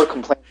 Or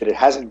complain that it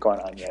hasn't gone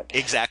on yet.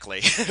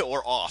 Exactly,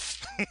 or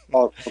off.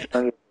 or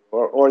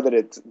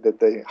that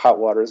the hot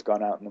water has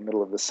gone out in the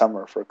middle of the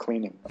summer for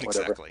cleaning or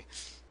whatever. Exactly.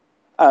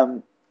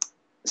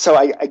 So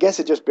I guess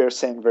it just bears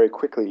saying very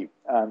quickly.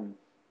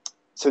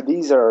 So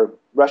these are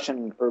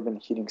Russian urban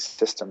heating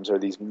systems, or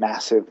these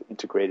massive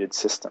integrated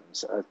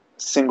systems. A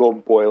single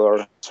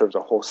boiler serves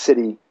a whole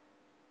city,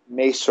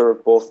 may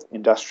serve both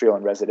industrial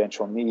and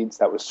residential needs.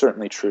 That was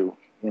certainly true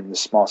in the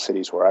small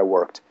cities where I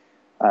worked.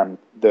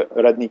 The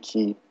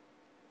Radniki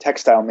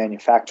textile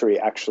manufactory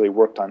actually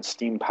worked on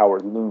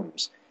steam-powered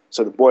looms.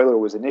 So the boiler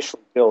was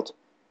initially built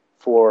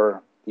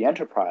for the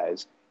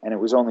enterprise, and it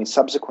was only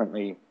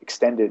subsequently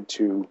extended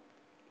to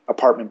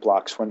apartment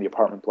blocks when the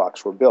apartment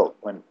blocks were built.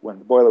 When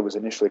the boiler was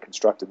initially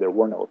constructed, there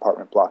were no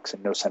apartment blocks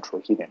and no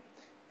central heating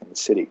in the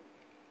city.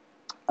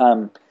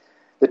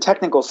 The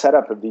technical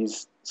setup of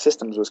these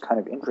systems was kind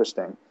of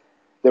interesting.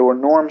 There were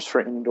norms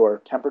for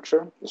indoor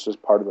temperature. This was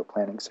part of the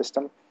planning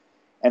system.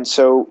 And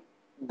so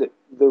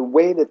the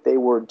way that they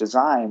were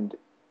designed,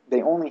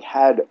 they only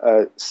had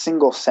a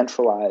single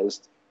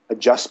centralized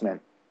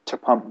adjustment to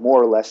pump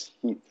more or less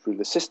heat through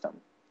the system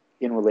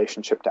in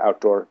relationship to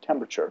outdoor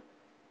temperature.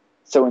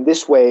 So in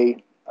this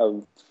way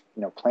of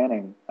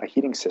planning a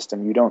heating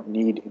system, you don't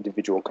need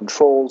individual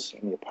controls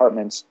in the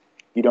apartments.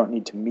 You don't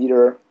need to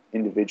meter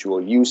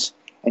individual use.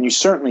 And you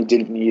certainly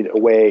didn't need a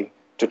way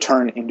to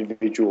turn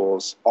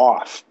individuals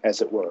off,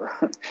 as it were,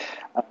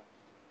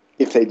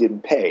 if they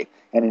didn't pay.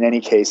 And in any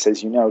case,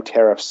 as you know,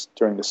 tariffs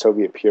during the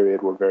Soviet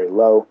period were very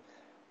low.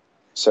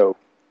 So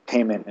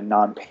payment and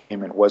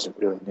non-payment wasn't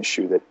really an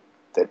issue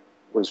that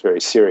was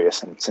very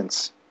serious. And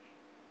since,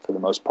 for the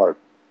most part,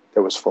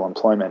 there was full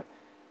employment,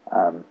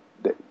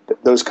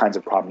 those kinds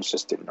of problems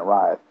just didn't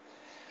arrive.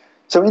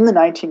 So in the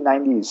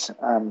 1990s,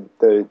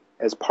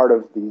 as part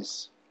of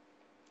these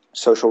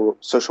social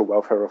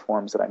welfare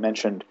reforms that I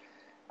mentioned,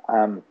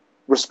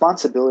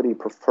 responsibility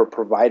for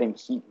providing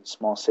heat in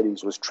small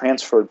cities was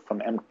transferred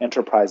from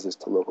enterprises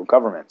to local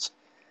governments.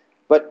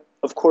 But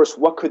of course,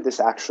 what could this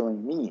actually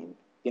mean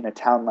in a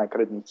town like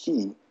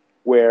Radniki,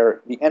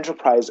 where the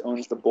enterprise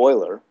owns the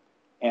boiler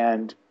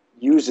and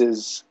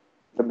uses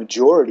the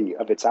majority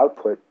of its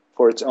output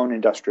for its own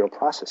industrial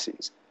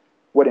processes?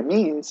 What it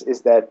means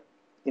is that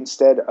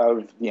instead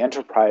of the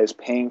enterprise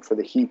paying for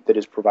the heat that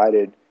is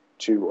provided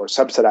to, or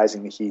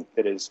subsidizing the heat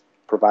that is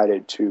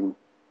provided to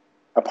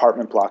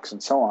apartment blocks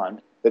and so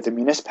on, that the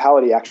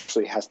municipality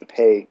actually has to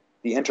pay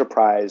the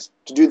enterprise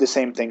to do the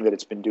same thing that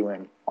it's been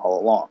doing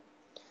all along.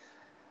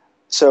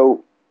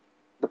 So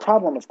the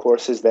problem, of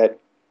course, is that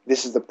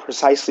this is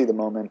precisely the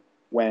moment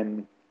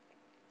when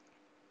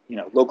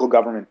local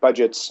government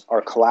budgets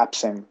are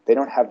collapsing. They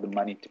don't have the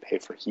money to pay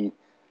for heat.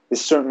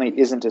 This certainly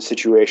isn't a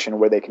situation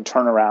where they can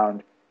turn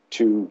around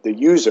to the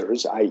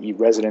users, i.e.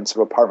 residents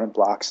of apartment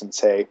blocks, and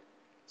say,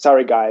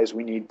 sorry guys,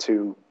 we need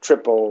to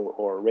triple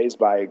or raise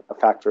by a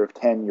factor of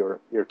 10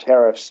 your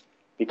tariffs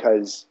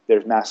because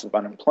there's massive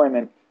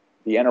unemployment,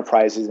 the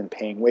enterprise isn't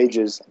paying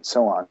wages, and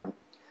so on.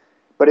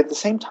 But at the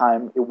same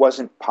time, it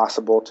wasn't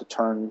possible to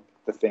turn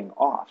the thing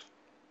off.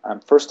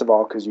 First of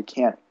all, because you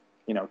can't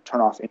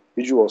turn off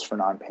individuals for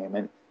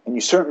non-payment, and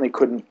you certainly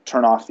couldn't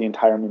turn off the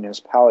entire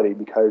municipality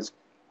because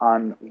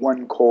on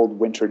one cold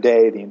winter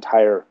day, the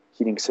entire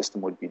heating system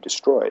would be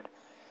destroyed.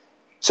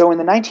 So in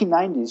the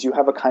 1990s, you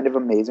have a kind of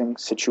amazing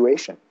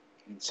situation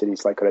in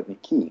cities like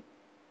Radniki.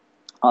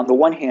 On the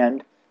one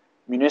hand,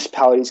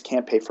 municipalities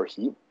can't pay for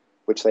heat,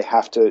 which they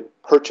have to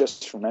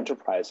purchase from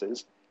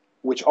enterprises,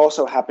 which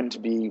also happen to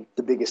be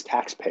the biggest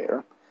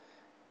taxpayer.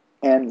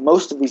 And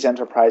most of these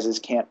enterprises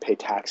can't pay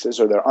taxes,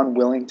 or they're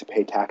unwilling to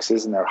pay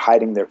taxes, and they're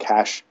hiding their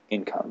cash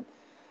income.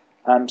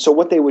 So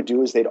what they would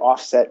do is they'd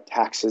offset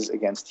taxes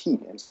against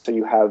heat. And so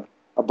you have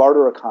a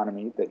barter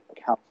economy that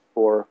accounts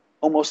for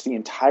almost the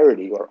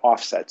entirety, or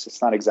offsets.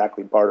 It's not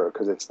exactly barter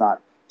because it's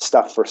not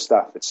stuff for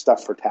stuff. It's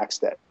stuff for tax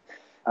debt.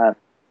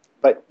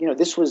 But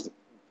this was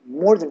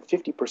more than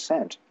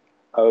 50%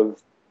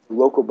 of the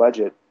local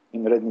budget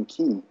in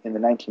Radniki in the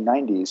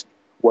 1990s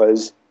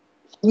was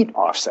heat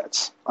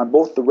offsets on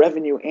both the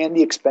revenue and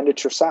the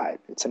expenditure side.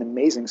 It's an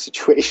amazing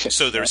situation.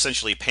 So they're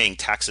essentially paying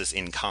taxes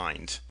in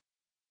kind.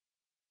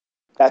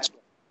 That's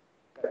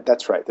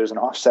right. There's an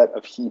offset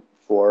of heat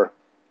for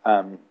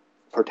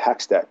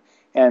tax debt.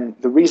 And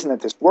the reason that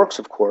this works,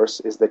 of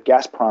course, is that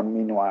Gazprom,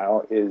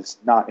 meanwhile, is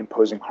not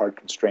imposing hard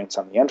constraints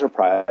on the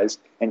enterprise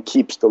and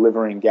keeps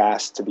delivering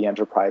gas to the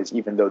enterprise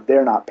even though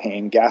they're not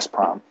paying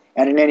Gazprom.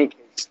 And in any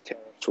case,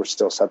 tariffs were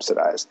still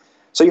subsidized.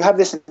 So you have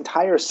this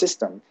entire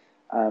system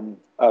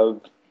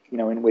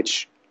in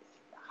which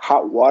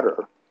hot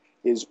water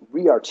is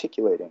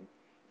rearticulating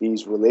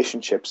these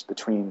relationships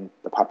between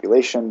the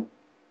population,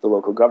 the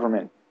local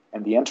government,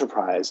 and the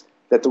enterprise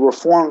that the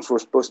reforms were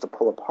supposed to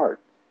pull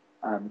apart.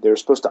 They were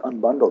supposed to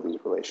unbundle these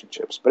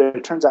relationships, but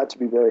it turns out to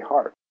be very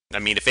hard. I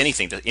mean, if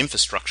anything, the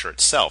infrastructure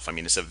itself, I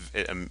mean, is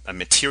a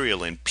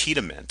material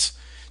impediment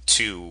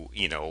to,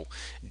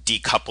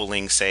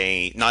 decoupling,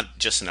 say, not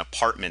just an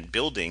apartment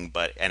building,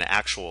 but an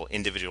actual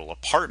individual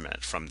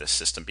apartment from this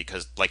system.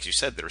 Because, like you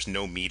said, there's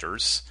no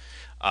meters.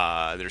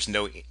 There's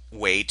no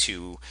way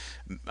to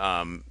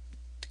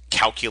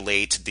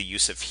calculate the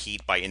use of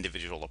heat by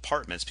individual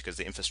apartments because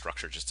the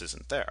infrastructure just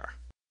isn't there.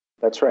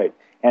 That's right.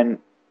 And,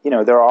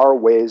 there are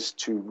ways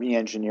to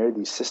re-engineer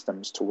these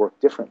systems to work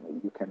differently.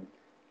 You can,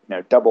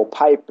 double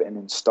pipe and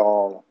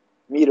install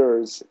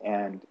meters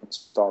and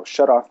install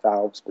shutoff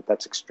valves, but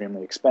that's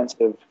extremely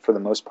expensive. For the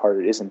most part,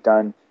 it isn't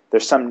done.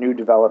 There's some new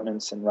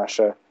developments in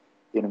Russia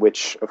in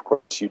which, of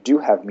course, you do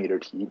have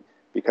metered heat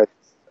because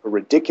it's a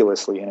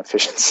ridiculously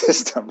inefficient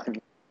system. I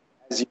mean,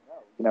 as you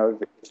know,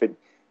 if it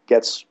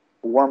gets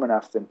warm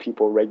enough, then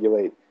people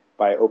regulate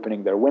by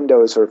opening their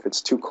windows, or if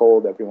it's too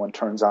cold, everyone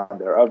turns on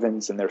their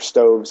ovens and their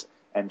stoves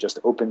and just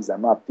opens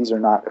them up. These are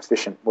not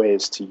efficient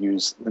ways to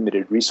use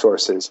limited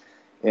resources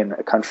in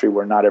a country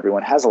where not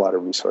everyone has a lot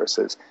of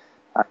resources.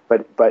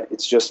 But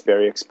it's just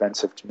very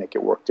expensive to make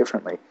it work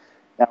differently.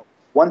 Now,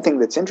 one thing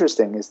that's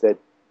interesting is that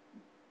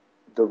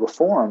the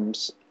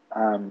reforms,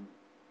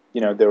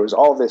 there was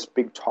all this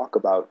big talk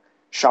about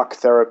shock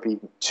therapy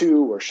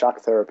 2 or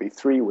shock therapy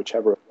 3,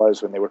 whichever it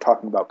was, when they were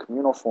talking about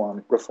communal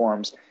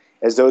reforms,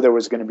 as though there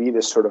was going to be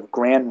this sort of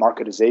grand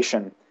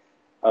marketization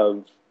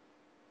of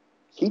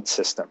heat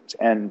systems.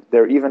 And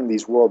there are even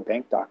these World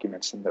Bank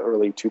documents in the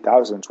early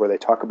 2000s where they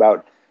talk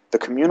about the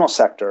communal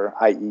sector,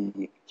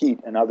 i.e. heat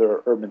and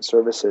other urban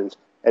services,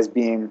 as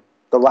being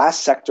the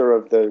last sector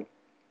of the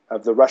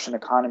Russian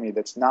economy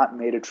that's not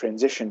made a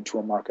transition to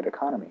a market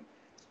economy.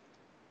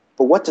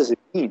 But what does it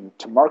mean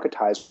to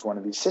marketize one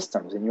of these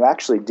systems? And you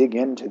actually dig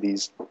into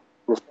these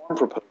reform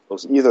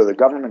proposals, either the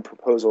government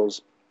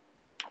proposals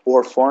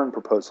or foreign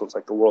proposals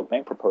like the World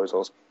Bank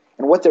proposals,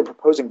 and what they're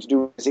proposing to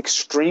do is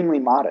extremely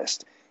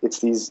modest. It's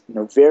these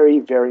very,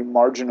 very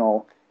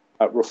marginal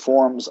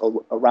reforms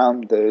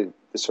around the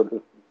sort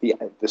of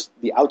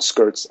the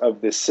outskirts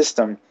of this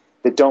system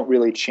that don't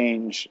really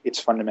change its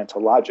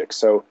fundamental logic.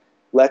 So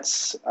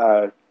let's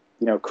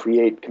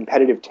create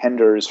competitive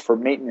tenders for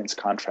maintenance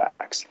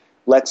contracts.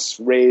 Let's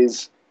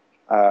raise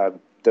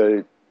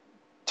the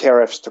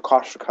tariffs to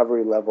cost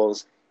recovery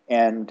levels,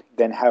 and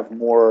then have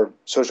more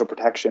social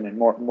protection and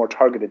more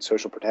targeted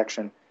social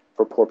protection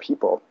for poor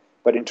people.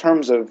 But in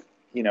terms of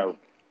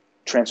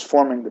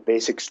transforming the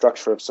basic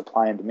structure of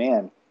supply and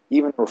demand,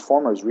 even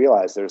reformers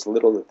realize there's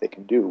little that they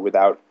can do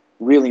without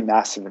really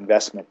massive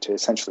investment to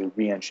essentially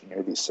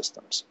re-engineer these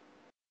systems.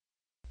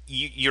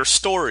 Your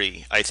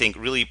story, I think,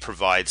 really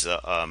provides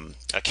a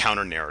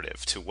counter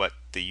narrative to what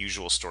the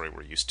usual story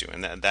we're used to,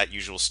 and that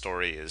usual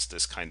story is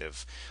this kind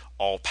of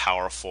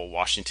all-powerful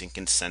Washington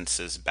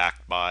consensus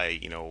backed by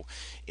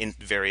in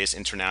various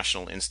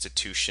international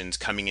institutions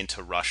coming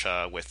into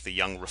Russia with the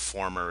young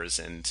reformers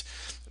and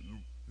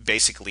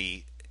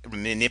basically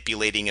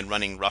manipulating and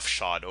running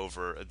roughshod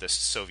over the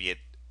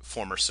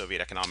former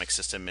Soviet economic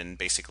system and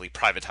basically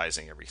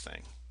privatizing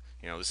everything.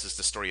 This is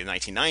the story of the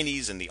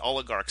 1990s and the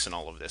oligarchs and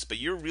all of this. But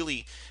you're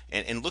really,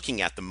 and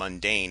looking at the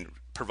mundane,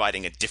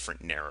 providing a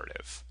different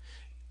narrative.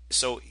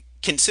 So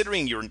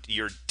considering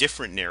your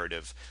different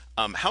narrative,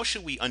 how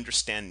should we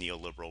understand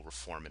neoliberal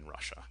reform in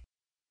Russia?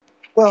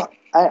 Well,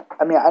 I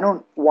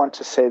don't want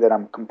to say that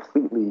I'm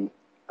completely...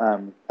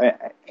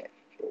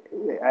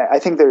 I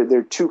think there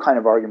are two kind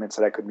of arguments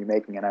that I could be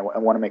making, and I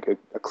want to make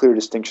a clear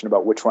distinction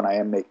about which one I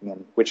am making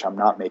and which I'm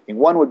not making.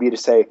 One would be to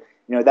say,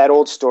 that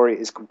old story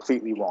is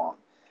completely wrong.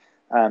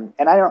 And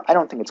I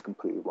don't think it's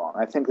completely wrong.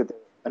 I think that there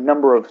are a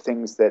number of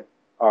things that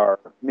are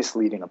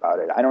misleading about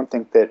it. I don't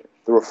think that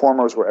the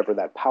reformers were ever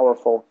that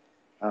powerful.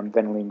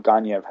 Veniamine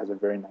Ganev has a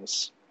very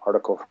nice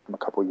article from a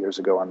couple years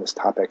ago on this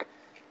topic.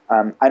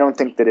 I don't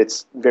think that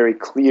it's very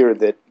clear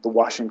that the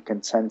Washington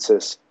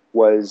Consensus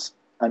was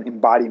an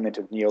embodiment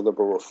of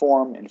neoliberal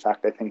reform. In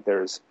fact, I think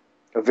there's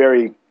a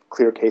very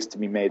clear case to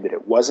be made that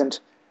it wasn't.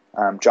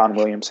 John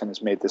Williamson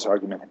has made this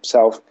argument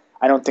himself.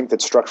 I don't think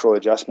that structural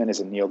adjustment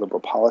is a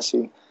neoliberal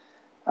policy.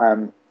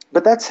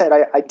 But that said,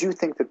 I do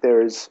think that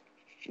there's,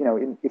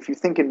 if you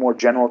think in more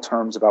general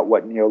terms about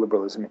what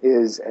neoliberalism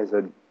is as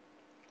an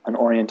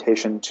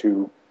orientation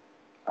to,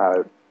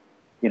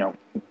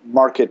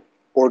 market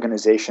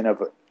organization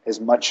of as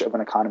much of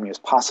an economy as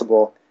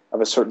possible, of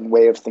a certain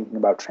way of thinking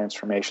about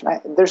transformation,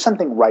 there's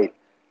something right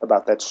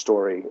about that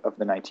story of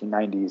the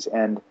 1990s.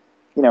 And,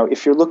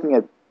 if you're looking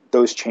at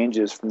those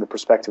changes from the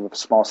perspective of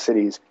small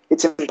cities,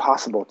 it's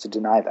impossible to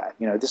deny that.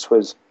 This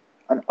was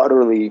an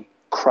utterly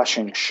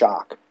crushing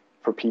shock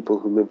for people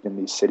who lived in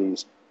these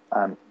cities.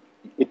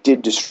 It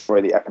did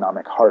destroy the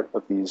economic heart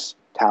of these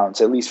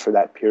towns, at least for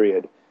that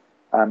period.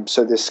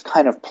 So this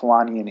kind of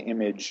Polanyian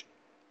image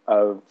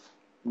of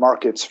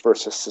markets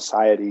versus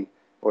society,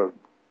 or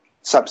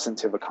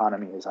substantive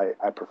economy, as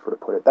I prefer to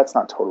put it, that's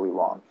not totally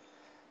wrong.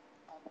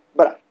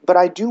 but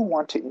I do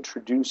want to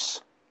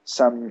introduce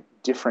some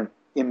different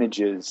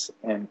images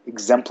and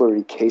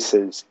exemplary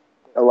cases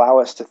that allow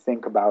us to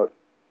think about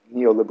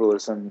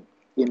neoliberalism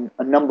in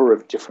a number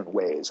of different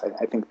ways.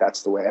 I think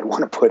that's the way I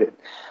want to put it.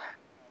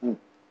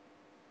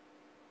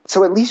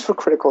 So at least for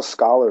critical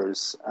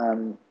scholars,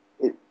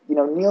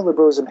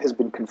 neoliberalism has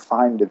been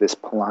confined to this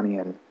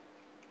Polanyian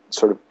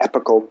sort of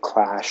epical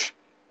clash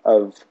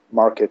of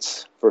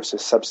markets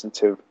versus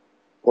substantive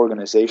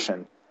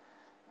organization.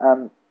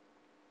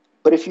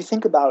 But if you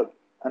think about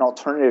an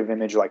alternative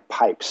image like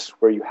pipes,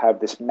 where you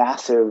have this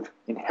massive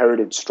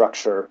inherited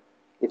structure,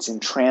 it's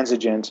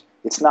intransigent,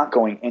 it's not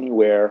going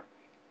anywhere,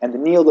 and the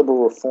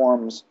neoliberal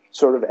reforms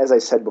sort of, as I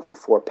said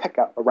before, peck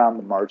out around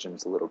the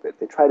margins a little bit.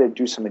 They try to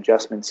do some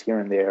adjustments here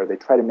and there. They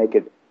try to make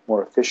it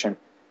more efficient.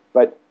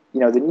 But, the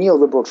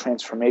neoliberal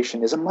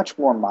transformation is a much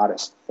more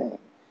modest thing.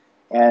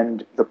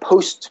 And the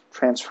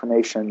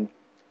post-transformation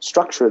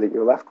structure that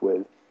you're left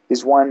with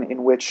is one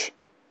in which,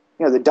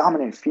 the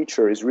dominant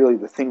feature is really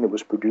the thing that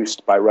was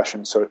produced by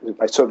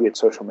Soviet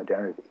social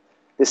modernity.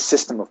 This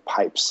system of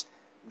pipes,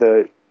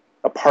 the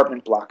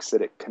apartment blocks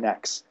that it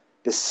connects,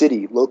 the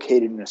city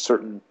located in a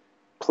certain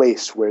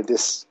place where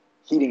this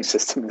heating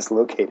system is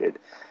located.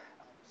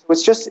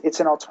 So it's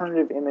an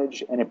alternative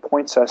image, and it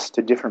points us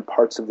to different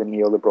parts of the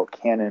neoliberal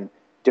canon,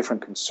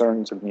 different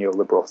concerns of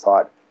neoliberal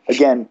thought.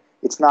 Again,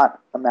 it's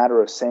not a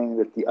matter of saying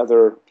that the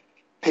other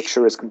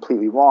picture is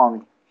completely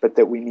wrong, but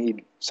that we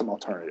need some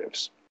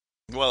alternatives.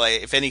 Well,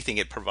 if anything,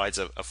 it provides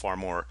a far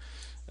more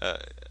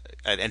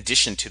an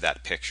addition to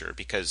that picture,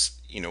 because,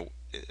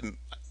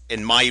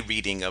 in my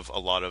reading of a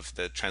lot of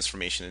the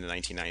transformation in the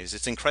 1990s,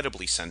 it's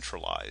incredibly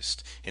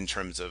centralized in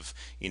terms of,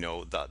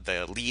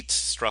 the elite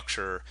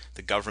structure,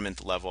 the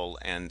government level,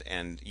 and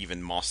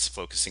even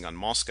focusing on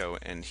Moscow.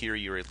 And here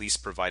you're at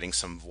least providing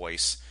some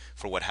voice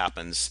for what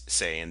happens,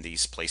 say, in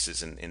these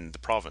places in the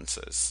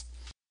provinces.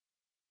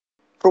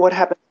 For what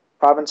happens in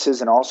the provinces,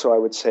 and also I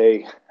would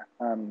say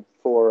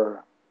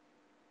for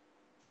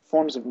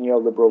forms of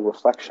neoliberal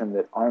reflection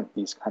that aren't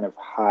these kind of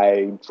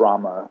high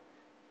drama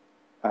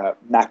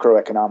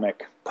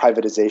macroeconomic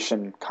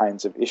privatization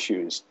kinds of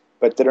issues,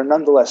 but that are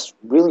nonetheless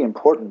really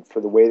important for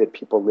the way that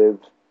people live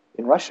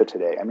in Russia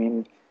today. I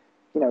mean,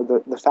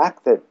 the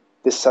fact that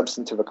this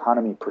substantive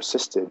economy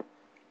persisted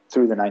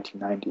through the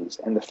 1990s,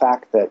 and the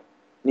fact that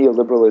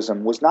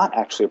neoliberalism was not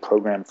actually a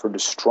program for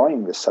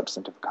destroying this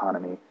substantive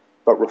economy,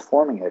 but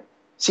reforming it,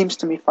 seems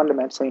to me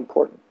fundamentally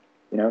important.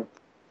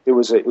 It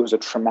was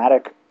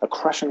a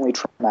crushingly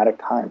traumatic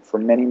time for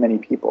many, many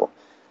people,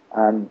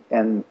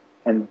 and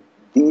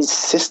these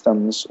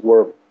systems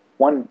were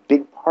one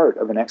big part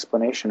of an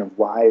explanation of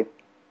why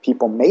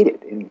people made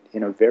it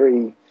in a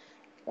very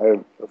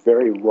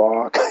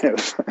raw kind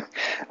of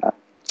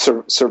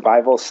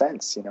survival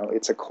sense.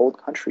 It's a cold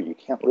country. You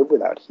can't live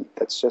without heat.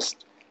 It's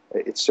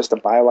just a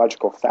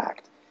biological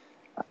fact.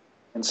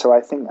 And so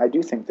I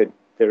do think that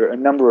there are a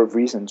number of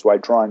reasons why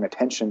drawing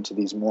attention to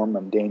these more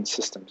mundane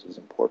systems is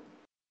important.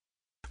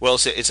 Well,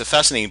 it's a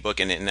fascinating book,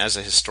 and as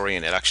a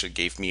historian, it actually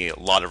gave me a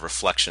lot of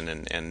reflection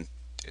and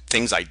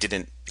things I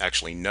didn't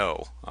actually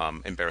know,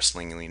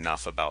 embarrassingly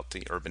enough, about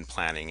the urban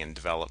planning and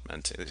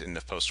development in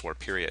the post-war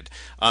period.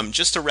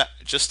 Just to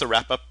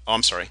wrap up. Oh,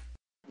 I'm sorry.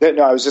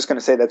 No, I was just going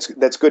to say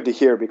that's good to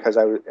hear, because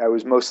I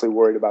was mostly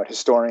worried about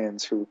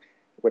historians who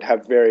would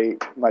have very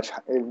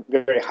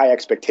high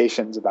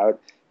expectations about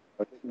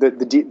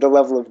the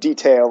level of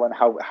detail and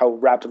how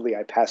rapidly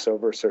I pass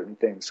over certain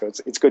things. So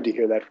it's good to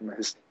hear that from a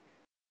historian.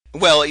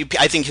 Well,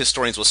 I think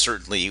historians will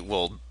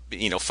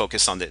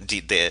focus on the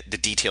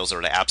details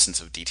or the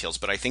absence of details,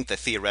 but I think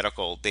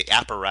the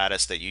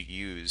apparatus that you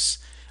use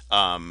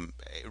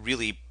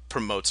really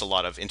promotes a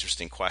lot of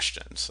interesting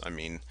questions. I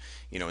mean,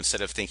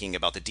 instead of thinking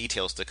about the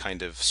details, the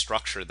kind of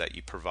structure that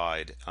you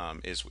provide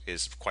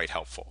is quite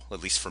helpful,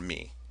 at least for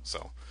me.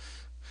 So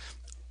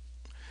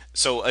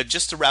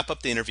just to wrap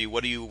up the interview,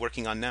 what are you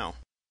working on now?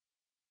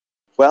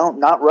 Well,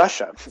 not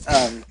Russia.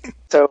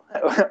 So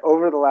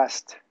over the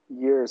last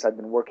years, I've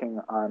been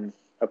working on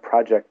a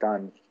project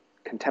on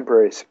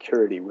contemporary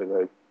security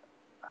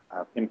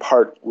in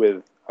part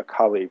with a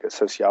colleague, a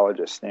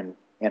sociologist named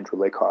Andrew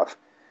Lakoff.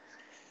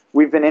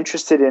 We've been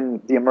interested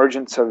in the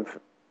emergence of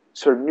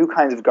sort of new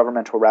kinds of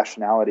governmental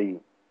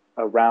rationality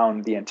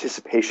around the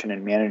anticipation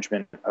and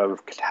management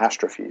of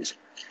catastrophes.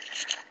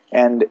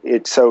 And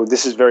so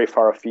this is very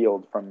far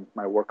afield from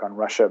my work on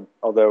Russia,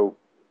 although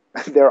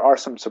there are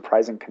some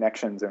surprising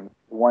connections, and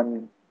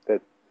one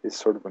that is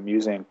sort of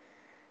amusing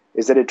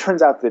is that it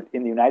turns out that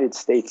in the United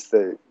States,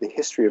 the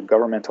history of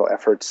governmental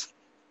efforts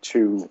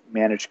to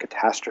manage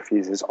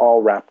catastrophes is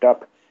all wrapped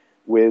up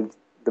with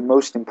the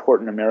most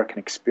important American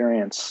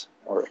experience,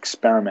 or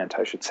experiment,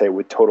 I should say,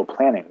 with total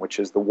planning, which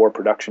is the War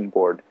Production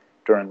Board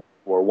during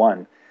World War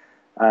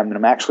I. And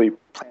I'm actually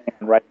planning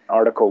on writing an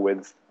article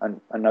with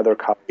another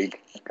colleague,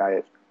 a guy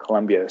at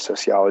Columbia, a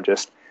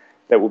sociologist,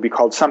 that will be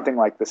called something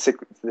like the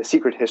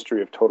secret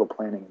history of total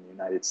planning in the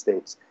United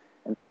States.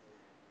 And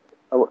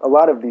a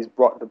lot of the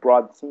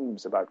broad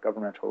themes about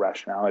governmental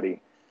rationality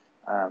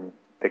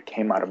that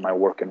came out of my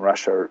work in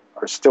Russia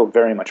are still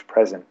very much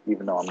present,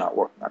 even though I'm not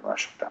working on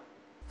Russia.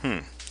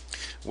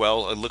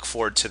 Well, I look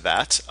forward to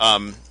that.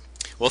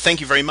 Well,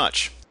 thank you very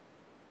much.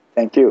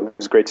 Thank you. It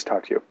was great to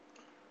talk to you.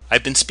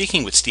 I've been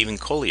speaking with Stephen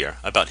Collier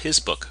about his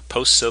book,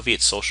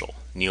 Post-Soviet Social,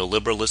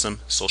 Neoliberalism,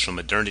 Social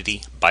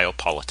Modernity,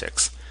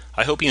 Biopolitics.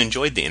 I hope you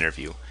enjoyed the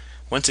interview.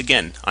 Once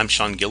again, I'm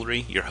Sean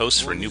Guillory, your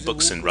host for New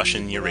Books in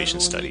Russian Eurasian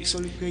Studies.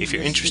 If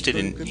you're interested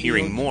in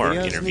hearing more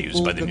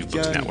interviews by the New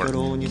Books Network,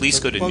 please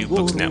go to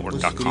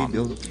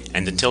newbooksnetwork.com.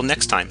 And until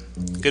next time,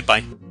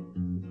 goodbye.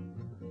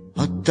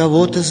 От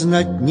того-то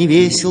знать не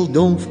весел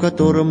дом, в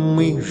котором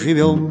мы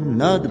живем,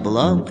 надо бы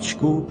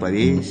лампочку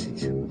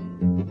повесить.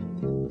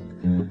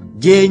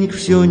 Денег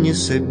все не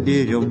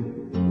соберем.